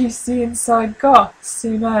juicy inside goss.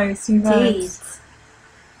 Who knows? Who knows? Indeed.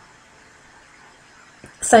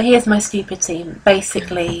 So here's my stupid team.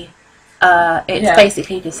 Basically, it's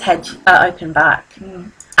basically just hedge, open back,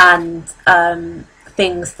 and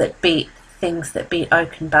things that beat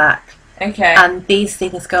open back. Okay. And these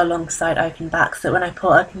things go alongside open back. So when I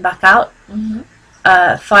pull open back out,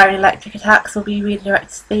 fire and electric attacks will be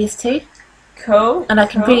redirected to these two. Cool. And I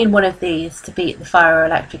can bring in one of these to beat the fire or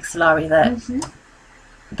electric Solari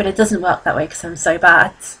but it doesn't work that way because I'm so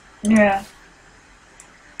bad. Yeah.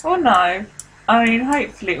 Well, no. I mean,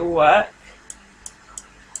 hopefully it'll work.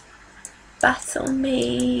 Battle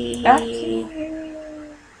me.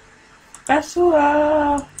 Battle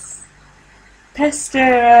us.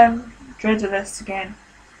 Pester Dreadless again.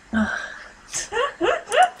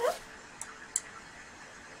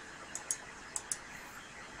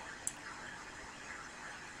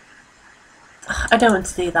 I don't want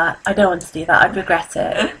to do that. I'd regret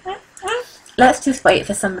it. Let's just wait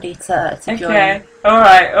for somebody to join. Okay.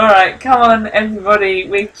 Alright. Come on, everybody.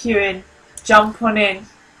 We're queuing. Jump on in.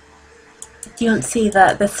 Do you want to see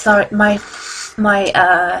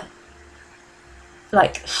my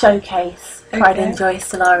like showcase Pride and Joy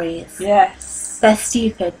Solaris? Yes. They're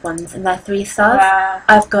stupid ones and they're 3 stars. Wow.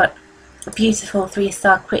 I've got a beautiful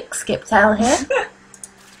 3-star quick skip tail here. Very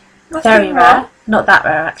Nothing rare. wrong. Not that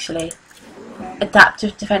rare actually.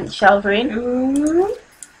 Adaptive defense shell rune, Ooh.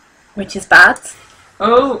 which is bad.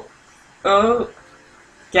 Oh.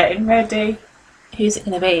 Getting ready. Who's it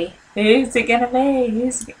going to be? Who's it gonna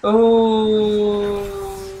be? Oh,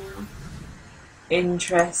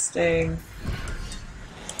 interesting.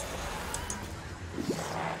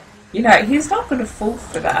 You know, he's not gonna fall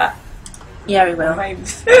for that. Yeah, he will. Maybe.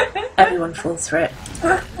 Everyone falls for it.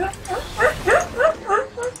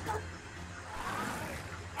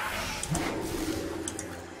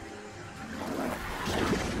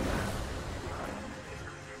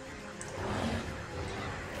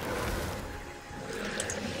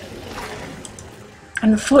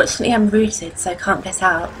 Unfortunately, I'm rooted, so I can't get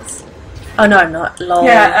out. Oh no, I'm not. Lol.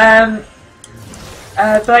 Yeah,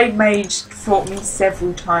 Blade Mage fought me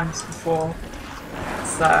several times before,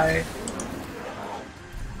 so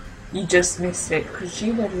you just missed it because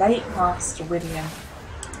you were late, Master William.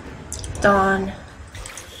 Darn.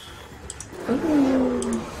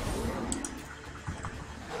 Ooh.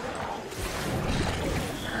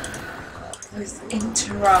 Those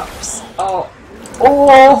interrupts are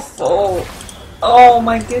awful. Oh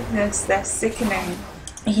my goodness, they're sickening.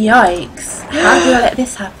 Yikes. How do I let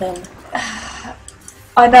this happen?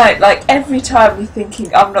 I know, like every time you're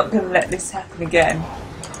thinking, I'm not going to let this happen again.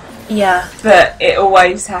 Yeah. But it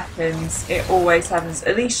always happens. It always happens.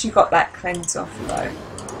 At least you got that cleanse off though.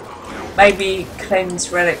 Maybe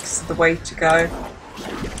cleanse relics are the way to go.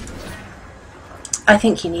 I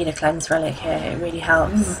think you need a cleanse relic here. It really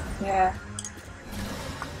helps. Yeah.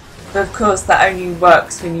 But of course that only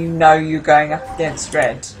works when you know you're going up against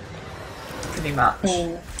red. Pretty much.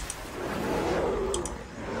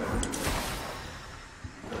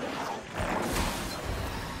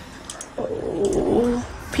 Oh,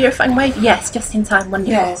 purifying wave? Yes, just in time.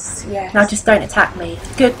 Wonderful. Yes. Now just don't attack me.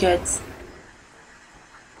 Good.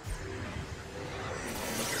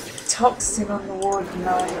 Toxin on the ward,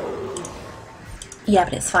 no. Yeah,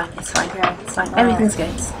 but it's fine. Yeah. It's fine. Everything's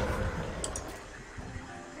good.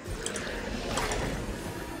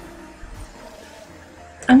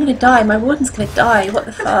 I'm gonna die. My warden's gonna die. What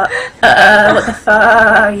the fuck? What the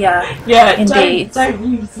fuck? Yeah. Yeah, indeed.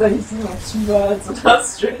 Don't use those nasty words on our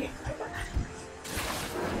stream.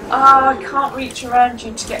 Oh, I can't reach around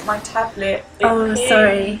you to get my tablet.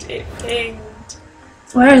 Sorry. It pinged.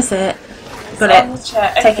 Where is it? Got It's it. on the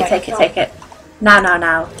chair. Take Okay, it.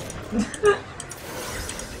 Now.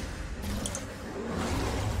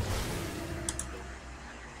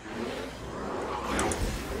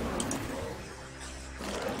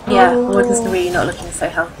 Yeah, warden's really not looking so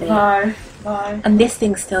healthy. No. And this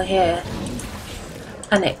thing's still here.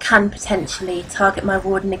 And it can potentially target my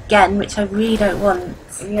warden again, which I really don't want.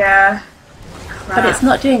 Yeah. Crap. But it's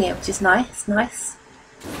not doing it, which is nice.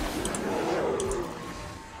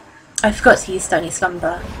 I forgot to use Stony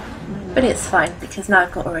Slumber. But it's fine, because now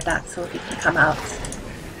I've got Aerodactyl who can come out.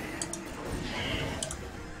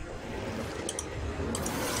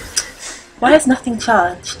 Why is nothing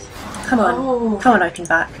charged? Come on. Oh. Come on,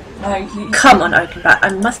 Oakenback. No, Come on, Oakenback. I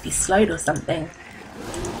must be slowed or something.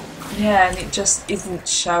 yeah, and it just isn't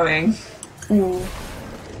showing. Mm.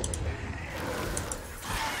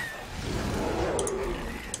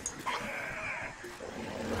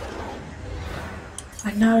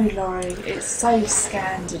 I know, Laurie, it's so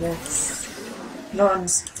scandalous.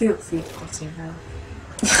 Lauren's filthy potty mouth.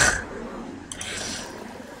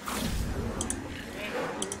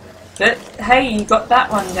 But hey, you got that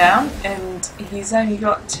one down, and he's only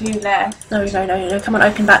got 2 left. No. Come on,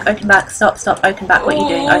 Oakenback. Stop. Oakenback, what are you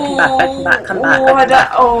doing? Oakenback, come back. I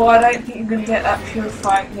don't think you're going to get that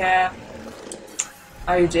purified, yeah.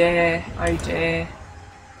 Oh dear.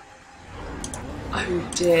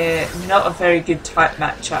 Oh dear, not a very good type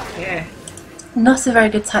matchup here. Not a very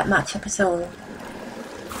good type matchup at all.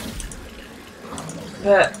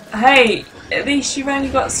 But hey, at least you've only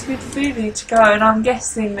got Squidfulu to go, and I'm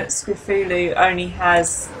guessing that Squidfulu only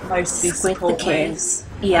has mostly Squid support the King. moves.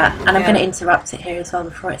 Yeah, and I'm going to interrupt it here as well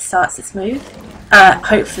before it starts its move.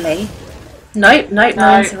 Hopefully. Nope, no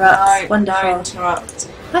interrupts. Wonderful. No interrupt.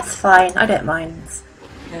 That's fine, I don't mind.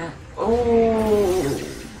 Yeah. Oh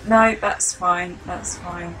no, that's fine.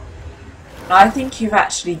 I think you've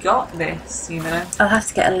actually got this, you know. I'll have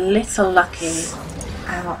to get a little lucky.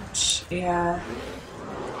 Ouch. Yeah.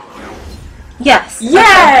 Yes!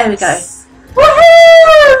 Yes! Okay, there we go.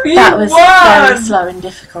 Woohoo! That was won! very slow and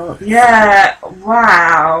difficult. Yeah,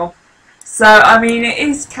 wow. So, I mean, it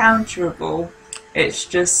is counterable. It's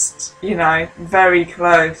just, you know, very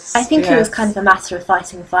close. I think it was kind of a matter of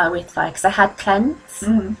fighting fire with fire, because I had cleanse,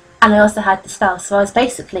 and I also had the spell, so I was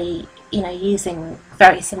basically, you know, using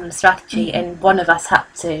very similar strategy, and one of us had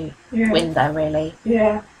to win there, really.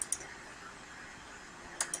 Yeah.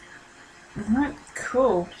 Right,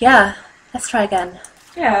 cool. Yeah, let's try again.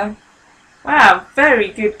 Yeah. Wow, very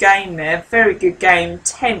good game there. Very good game.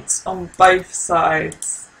 Tense on both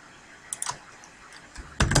sides.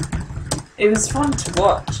 It was fun to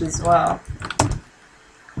watch as well.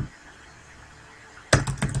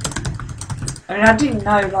 I mean, I didn't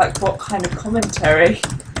know like what kind of commentary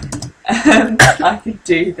I could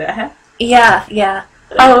do there. Yeah.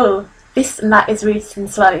 Oh, this mat is rooted and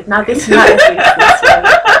slowed. Now this mat is rooted and slowed.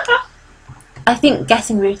 I think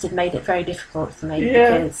getting rooted made it very difficult for me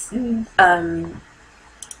because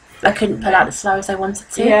I couldn't pull out as slow as I wanted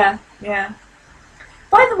to. Yeah.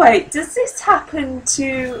 By the way, does this happen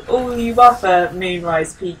to all you other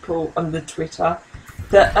Moonrise people on the Twitter?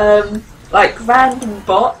 That like random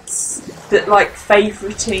bots that like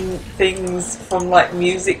favouriting things from like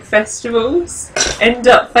music festivals end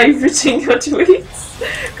up favouriting your tweets?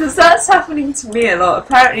 Because that's happening to me a lot.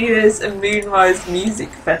 Apparently there's a Moonrise music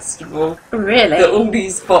festival Really? that all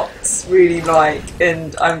these bots really like,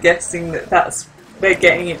 and I'm guessing that they're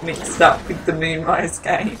getting it mixed up with the Moonrise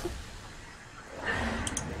game.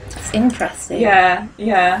 It's interesting. Yeah.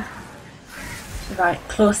 Right,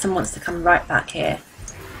 Clawson wants to come right back here.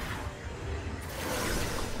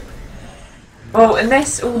 Well,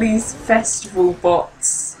 unless all these festival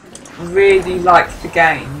bots really like the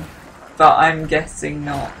game, but I'm guessing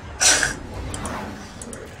not.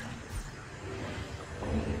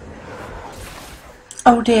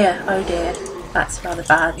 Oh dear. That's rather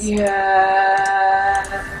bad. Yeah.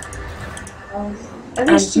 Well, at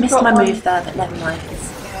I least you've missed got my one. move there, but never mind.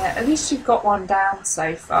 Yeah, at least you've got one down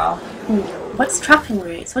so far. What's trapping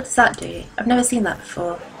roots? What does that do? I've never seen that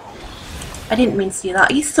before. I didn't mean to do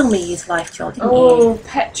that. You saw me use life draw, didn't Oh, you?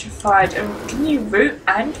 petrified. Can you root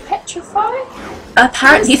and petrify?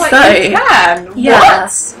 Apparently It's like so. you can. Yeah.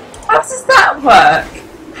 What? How does that work?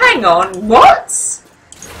 Hang on, what? So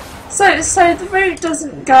the root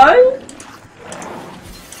doesn't go?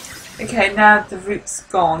 Okay, now the root's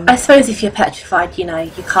gone. I suppose if you're petrified, you know,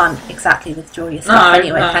 you can't exactly withdraw your stuff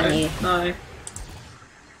anyway, can you? No.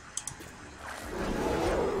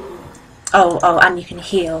 Oh, and you can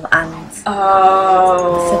heal and...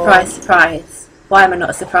 Oh. Surprise. Why am I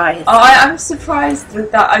not surprised? Oh, I'm surprised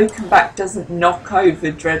that Oakenback doesn't knock over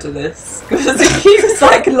Dreadless, because it keeps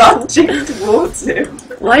like lunging towards him.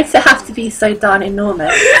 Why does it have to be so darn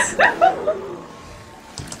enormous?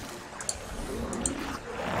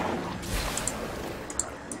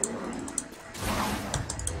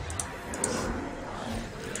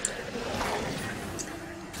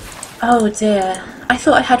 Oh dear. I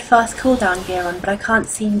thought I had fast cooldown gear on, but I can't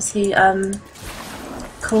seem to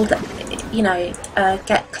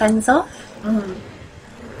get cleanse off.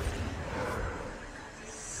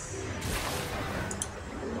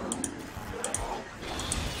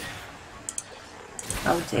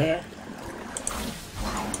 Oh dear.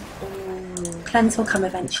 Cleanse will come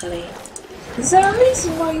eventually. Is there a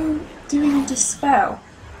reason why you doing dispel?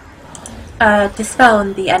 Dispel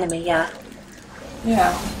on the enemy, yeah.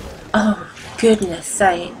 Yeah. Oh, goodness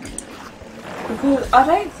sake. Because I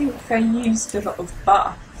don't think they used a lot of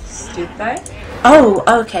buffs, did they? Oh,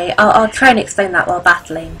 okay. I'll try and explain that while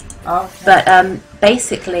battling. Okay. But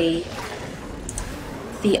basically,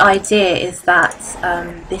 the idea is that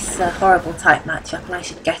this is a horrible type matchup and I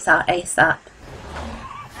should get out ASAP.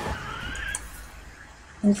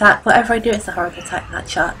 In fact, whatever I do, it's a horrible type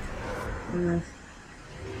matchup.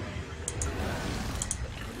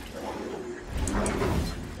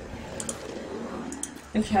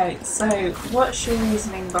 Okay, so what's your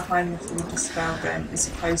reasoning behind the full dispel then, as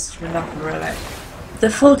opposed to another relic?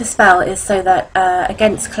 The full dispel is so that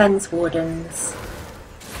against cleanse wardens,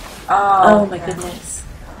 oh my goodness,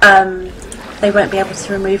 they won't be able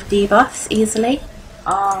to remove debuffs easily.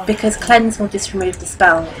 Because cleanse will just remove the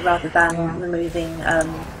spell rather than removing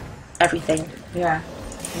everything. Yeah.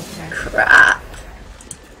 Okay. Crap.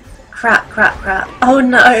 Crap, crap, crap. Oh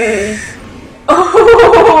no!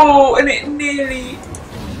 Oh, and it nearly...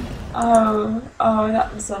 Oh,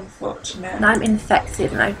 that was unfortunate. And I'm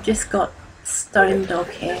infected and I've just got Stone Dog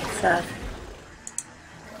here, so...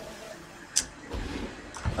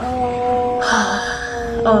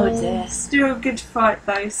 Oh dear. Still a good fight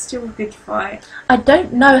though, still a good fight. I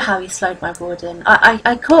don't know how he slowed my warden.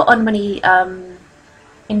 I caught on when he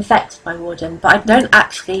infected my warden, but I didn't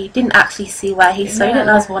actually see where he slowed it, and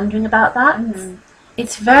I was wondering about that.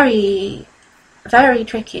 It's very, very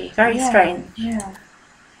tricky, very strange. Yeah.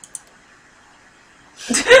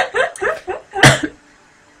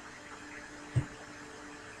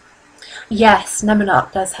 Yes,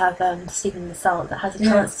 Nemonarch does have Steaming Assault that has a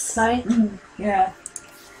chance to slow. Yeah.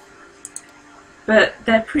 But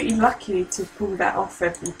they're pretty lucky to pull that off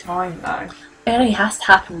every time though. It only has to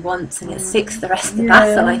happen once and it sticks the rest of the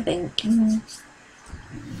battle, I think.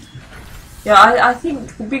 Yeah, I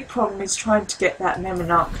think the big problem is trying to get that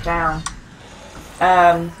Nemonarch down.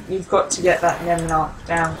 You've got to get that Nemonarch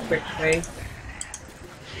down quickly.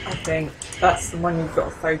 I think that's the one you've got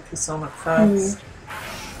to focus on at first.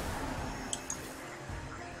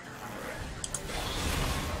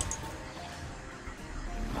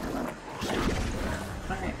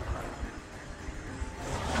 Right.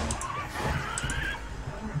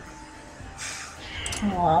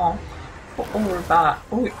 Aww. For all of that,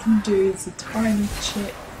 all it can do is a tiny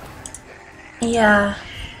chip. Yeah.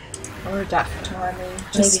 Or a tiny.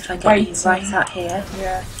 Maybe if I get you right out here.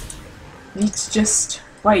 Yeah. Need to just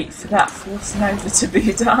wait for that Force Nova to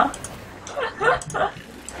be done.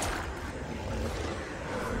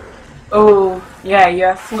 Oh, yeah, you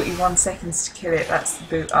have 41 seconds to kill it, that's the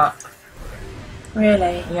boot up.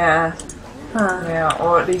 Really? Yeah. Huh. Yeah,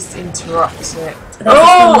 or at least interrupt it.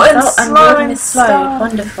 Oh, and slow and slowed.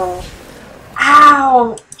 Wonderful.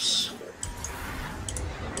 Ouch!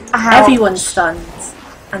 Ouch! Everyone's stunned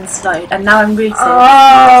and slowed, and now I'm rooted.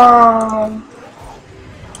 Oh!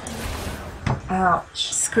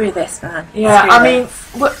 Ouch. Screw this, man. Yeah, Screw I mean,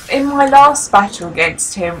 in my last battle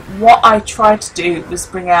against him, what I tried to do was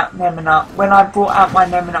bring out Nemonarch. When I brought out my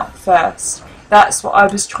Nemonarch first, that's what I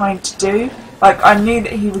was trying to do. Like, I knew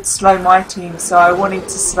that he would slow my team, so I wanted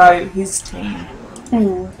to slow his team.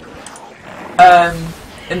 And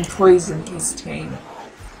poison his team.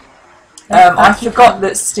 I forgot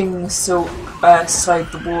that Stinging Assault slowed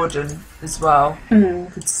the Warden as well.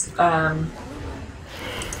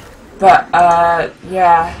 But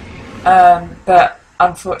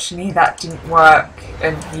unfortunately that didn't work,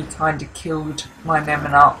 and he kind of killed my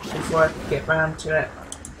Nemonarch before I could get round to it.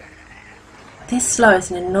 This slow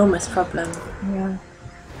is an enormous problem. Yeah.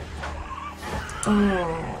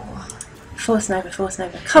 Oh. Force Nova, Force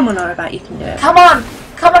Nova. Come on, Orabat, you can do it. Come on,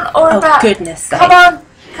 Orabat. Oh, goodness sake. Come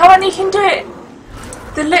on, you can do it.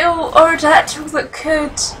 The little Oradactyl that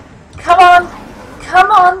could. Come on.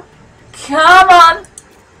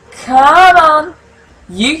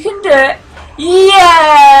 You can do it.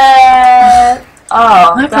 Yeah.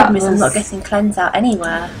 Oh, my problem is I'm not getting cleanse out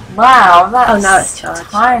anywhere. Wow, that's now it's charged.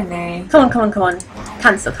 Tiny. Come on.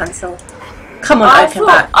 Cancel. Come on, open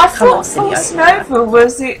back. I thought Force Nova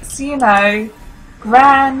was its,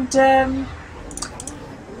 random.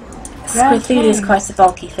 Squirthulu is quite a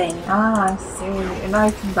bulky thing. Ah, I see. An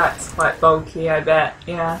open back's quite bulky, I bet.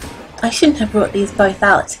 Yeah. I shouldn't have brought these both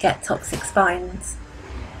out to get toxic spines.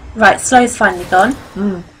 Right, slow's finally gone.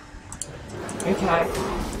 Okay.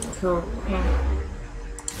 Cool. Yeah.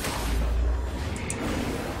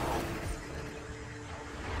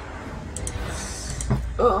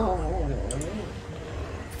 Oh.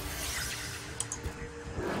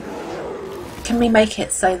 Can we make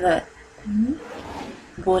it so that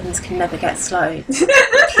wardens can never get slowed.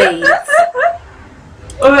 Please.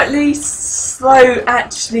 Or at least slow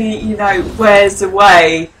actually, you know, wears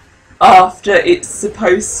away after it's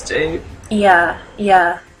supposed to. Yeah,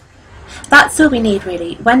 yeah. That's all we need,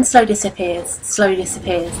 really. When slow disappears. That's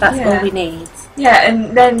all we need. Yeah,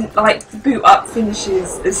 and then, like, the boot up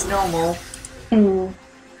finishes as normal. Mm.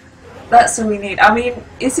 That's all we need. I mean,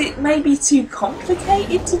 is it maybe too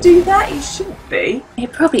complicated to do that? It shouldn't be.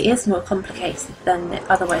 It probably is more complicated than it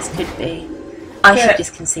otherwise could be. I should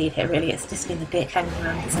just concede here, really. It's just been a dick hanging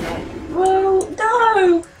around, isn't it? Well,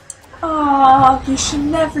 no! Ah, you should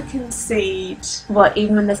never concede. What,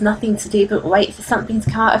 even when there's nothing to do but wait for something to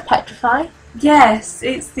come out of Petrify? Yes,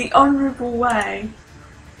 it's the honourable way.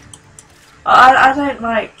 I don't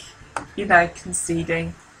like, you know,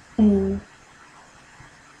 conceding. Mm.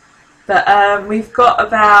 But we've got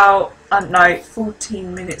about, I don't know,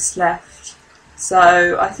 14 minutes left.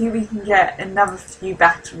 So I think we can get another few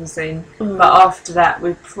battles in. Mm. But after that,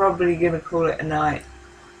 we're probably going to call it a night.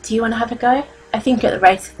 Do you want to have a go? I think at the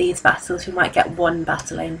rate of these battles, we might get one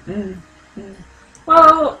battle in. Mm. Mm.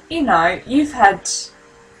 Well, you know, you've had...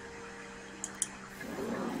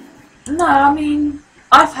 No, I mean,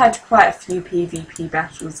 I've had quite a few PvP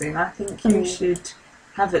battles in. I think you should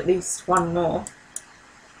have at least one more.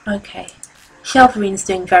 Okay. Shelverine's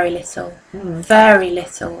doing very little. Very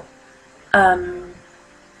little. At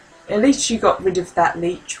least you got rid of that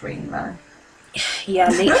leech wing, though. Yeah,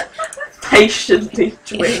 leech. Patient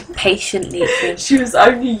leech wing. Patient leech wing. She was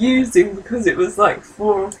only using because it was like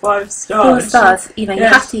 4 or 5 stars. 4 stars. You know, you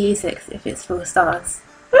have to use it if it's 4 stars.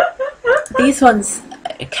 These ones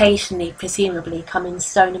occasionally, presumably, come in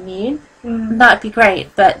stone immune. And that would be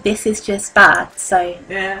great, but this is just bad, so...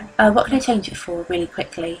 Yeah. What can I change it for, really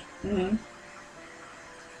quickly?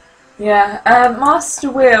 Yeah, Master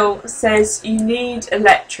Will says you need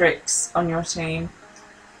electrics on your team.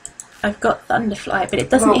 I've got Thunderfly, but it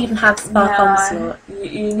doesn't even have Spark Onslaught.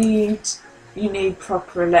 You need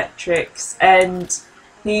proper electrics, and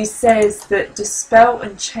he says that Dispel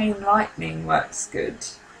and Chain Lightning works good,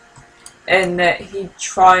 and that he'd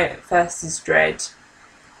try it versus Dread.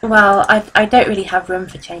 Well, I don't really have room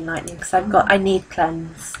for Chain Lightning because I need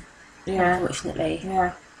Cleanse. Yeah. Unfortunately.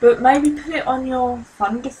 Yeah. But maybe put it on your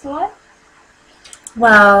Thunderfly?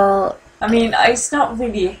 Well... I mean, it's not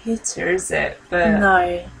really a hitter, is it? But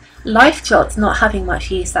no. Life Shot's not having much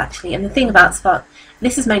use, actually. And the thing about Spark...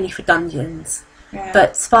 This is mainly for dungeons. Yeah.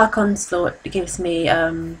 But Spark Onslaught gives me... you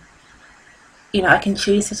know, I can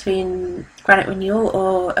choose between Granite Renewal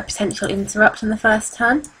or a potential interrupt on the first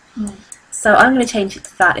turn. So I'm going to change it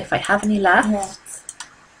to that if I have any left. Yeah.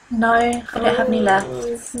 No, I don't have any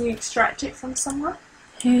left. Can you extract it from someone?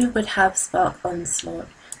 Who would have Spark Onslaught?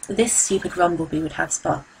 This stupid Rumblebee would have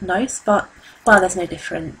Spark. No, Spark... Well, there's no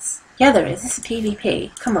difference. Yeah, there is. This is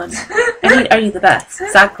PvP. Come on. I need only the best.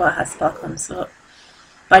 Zaguar has Spark Onslaught.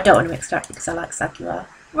 But I don't want to extract it because I like Zaguar.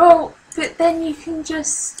 Well, but then you can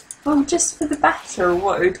just... Well, just for the battle,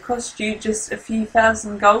 what, it would cost you just a few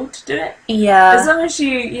thousand gold to do it? Yeah. As long as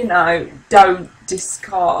you know, don't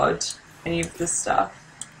discard any of the stuff.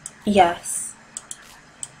 Yes.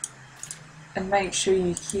 And make sure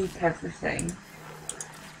you keep everything.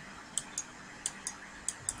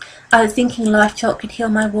 I was thinking Life Shot could heal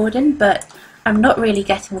my Warden, but I'm not really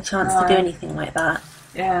getting the chance to do anything like that.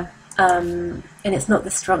 Yeah. And it's not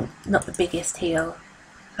the biggest heal.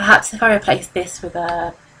 Perhaps if I replace this with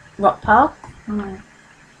a Rock Pile.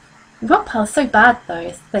 Rock Pile's so bad though,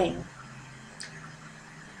 is the thing.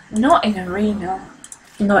 Not in Arena.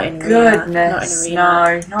 Not in Arena. Goodness,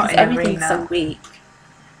 no, not in everything's Arena. so weak.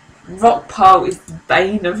 Rock Pile is the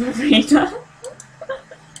bane of Arena.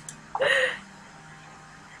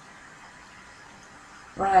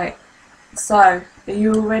 Right, so, are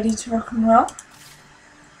you all ready to rock and roll?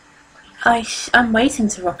 I'm waiting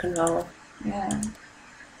to rock and roll. Yeah.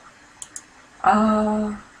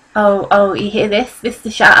 Oh, you hear this? This is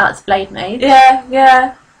the shout out to Blade Maid. Yeah,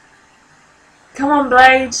 yeah. Come on,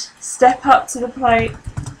 Blade. Step up to the plate.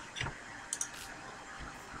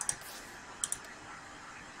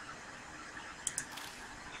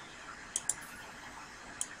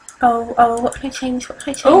 Oh, what can I change? What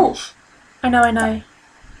can I change? Oh. I know.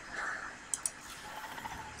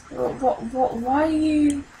 Why are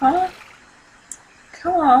you... Huh?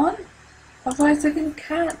 Come on. Otherwise they're going to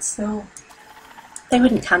cancel. They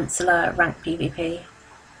wouldn't cancel a rank PvP.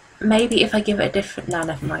 Maybe if I give it a different... No,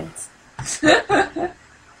 never mind.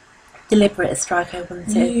 Deliberate strike I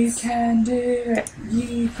wanted. You can do it.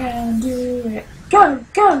 You can do it. Go,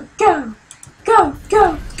 go, go. Go,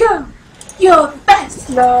 go, go. You're the best,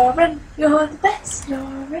 Lauren. You're the best,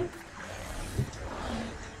 Lauren.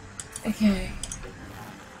 Okay.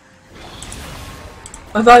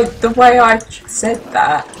 Although the way I said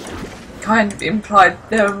that kind of implied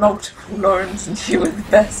there were multiple Laurens and you were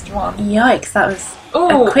the best one. Yikes, that was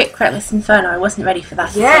Ooh. a quick Reckless Inferno. I wasn't ready for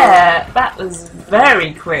that. Yeah, that was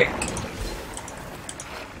very quick.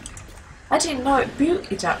 I didn't know it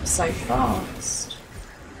booted up so fast.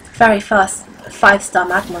 Very fast. 5-star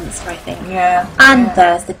mag monster, I think. Yeah. And yeah.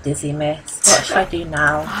 there's the Dizzy Mist. What should I do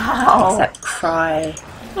now? Ow. Except cry.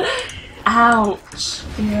 Ouch.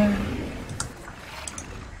 Yeah.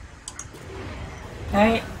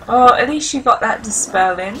 Okay. Well, at least you got that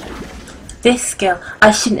dispel in. This skill,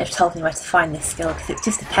 I shouldn't have told me where to find this skill because it's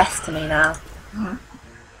just a pest to me now.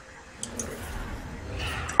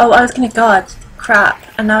 Oh, I was going to guard. Crap.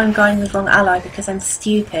 And now I'm guarding the wrong ally because I'm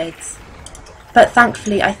stupid. But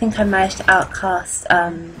thankfully, I think I managed to outcast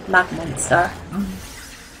Mag Monster.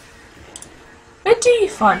 Where do you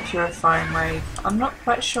find Purifying Wave? I'm not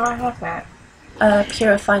quite sure I have it.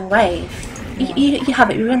 Purifying Wave. Yeah. You have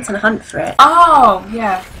it. We went on a hunt for it. Oh,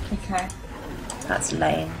 yeah. Okay. That's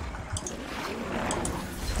lame.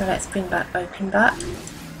 So let's bring back Open back.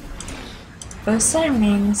 There's so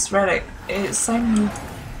many in this relic. It's so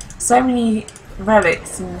many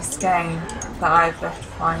relics in this game that I've left to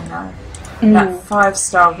find now. That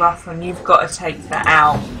 5-star rough one, you've got to take that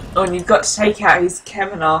out. And you've got to take out his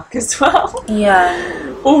Kemenark as well.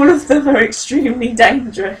 Yeah. All of them are extremely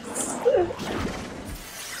dangerous.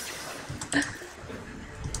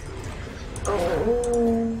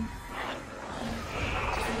 Oh.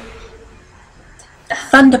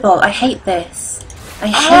 Thunderbolt, I hate this. I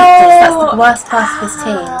hate this. That's the worst part of this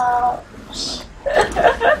team.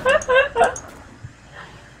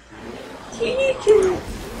 You can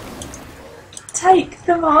take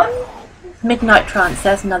them on. Midnight Trance,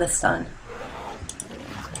 there's another stun.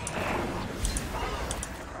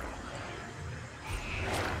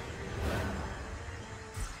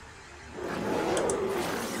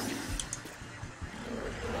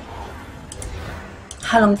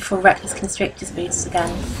 How long before Reckless Constrictors boosts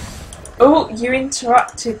again? Oh, you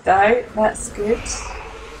interrupted though. That's good.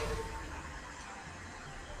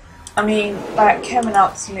 I mean, like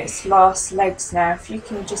Kemenark's in its last legs now. If you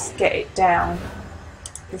can just get it down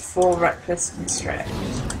before Reckless Constrict.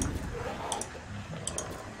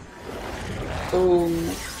 Ooh.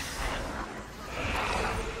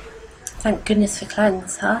 Thank goodness for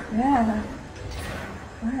cleanse, huh? Yeah.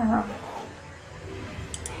 Wow.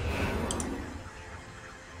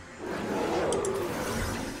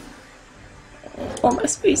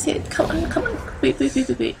 Almost boosted. Come on, come on. Boot, boot, boot,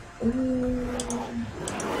 boot, boot.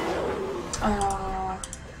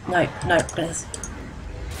 No, no, please.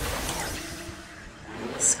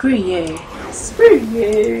 Screw you. Screw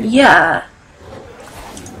you. Yeah.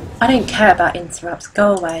 I don't care about interrupts.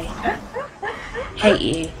 Go away. Hate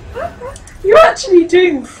you. You're actually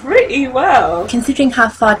doing pretty well. Considering how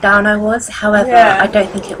far down I was, however, Yeah. I don't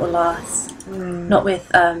think it will last. Not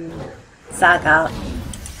with Zag out.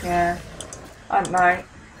 Yeah. I don't know.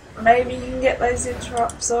 Maybe you can get those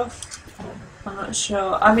interrupts off. I'm not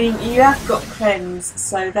sure. I mean, you have got cleanse,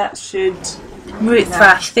 so that should. Root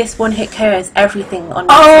Thrash. This one-hit KOs everything on.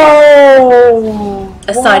 Oh.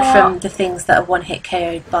 Aside what? from the things that are one-hit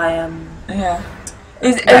KO'd by Yeah.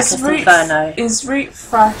 Reckless Inferno. Is Root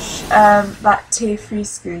Thrash that tier 3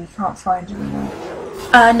 skill you can't find anymore?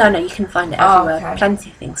 No, you can find it everywhere. Okay.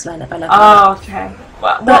 Plenty of things learn it by level. Oh, okay.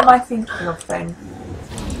 What am I thinking of then?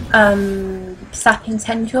 Sapping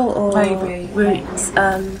Tendril or Maybe. Roots.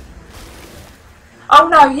 Oh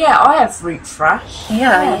no, yeah, I have Root Thrash.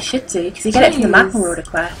 Yeah, you should do, because you get it from the Magma World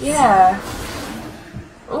quest. Yeah.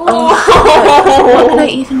 What can I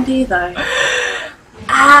even do though?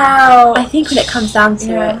 Ow! I think when it comes down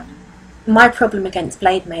to it, my problem against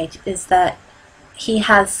Blade Mage is that he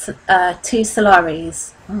has 2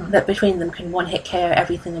 Solaris that between them can one-hit KO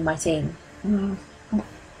everything in my team.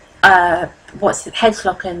 What's it?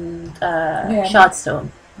 Hedgelock and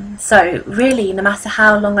Shardstorm. So really, no matter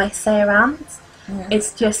how long I stay around,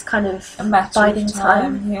 it's just kind of biding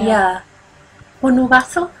time. Yeah. One more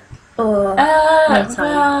battle? Or no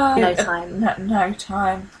time? No time. No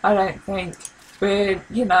time. I don't think. We're,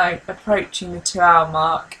 approaching the 2-hour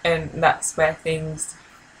mark, and that's where things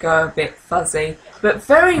go a bit fuzzy. But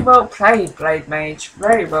very well played, Blade Mage.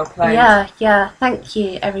 Very well played. Yeah. Thank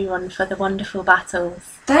you, everyone, for the wonderful battles.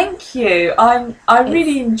 Thank you. I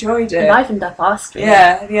really enjoyed it. Livened up our stream.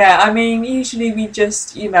 Yeah. I mean, usually we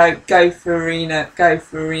just, go for arena.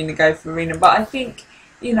 But I think,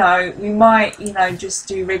 we might, just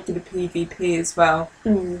do regular PvP as well.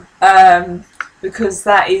 Because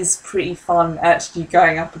that is pretty fun, actually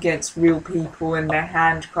going up against real people and their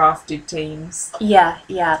handcrafted teams. Yeah.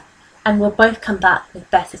 And we'll both come back with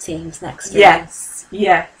better teams next year. Yes,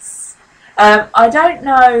 yes. I don't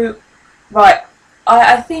know. Right,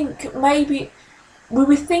 I think maybe we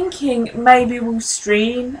were thinking maybe we'll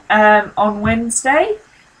stream on Wednesday,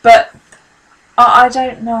 but I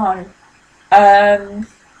don't know.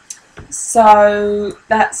 So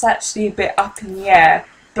that's actually a bit up in the air.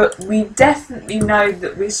 But we definitely know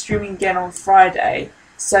that we're streaming again on Friday.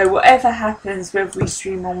 So whatever happens, whether we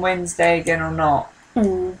stream on Wednesday again or not,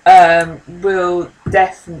 we'll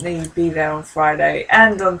definitely be there on Friday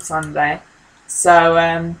and on Sunday. So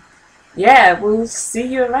yeah, we'll see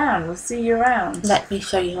you around. We'll see you around. Let me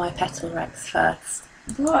show you my Petal Rex first.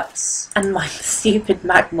 What? And my stupid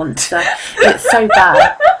mag monster. It's so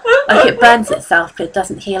bad. Like, it burns itself, but it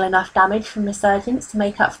doesn't heal enough damage from Resurgence to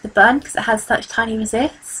make up for the burn because it has such tiny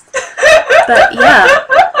resists. But yeah.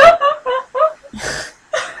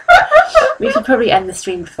 We should probably end the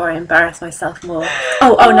stream before I embarrass myself more.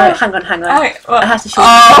 Oh no, hang on. I have to show you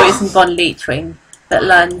the Poison Bond Leechwing that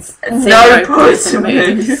learns 0 poison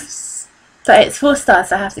moves. But it's 4 stars,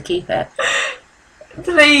 so I have to keep it.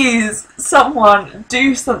 Please, someone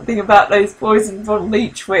do something about those Poison Bond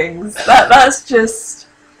Leechwings. That's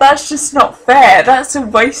just not fair. That's a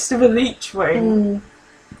waste of a Leechwing.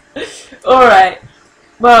 Alright.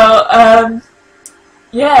 Well,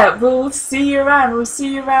 yeah, we'll see you around. We'll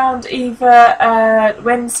see you around either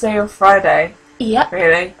Wednesday or Friday. Yep.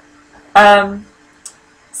 Really.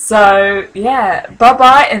 So, yeah,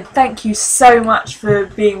 bye-bye, and thank you so much for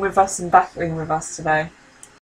being with us and battling with us today.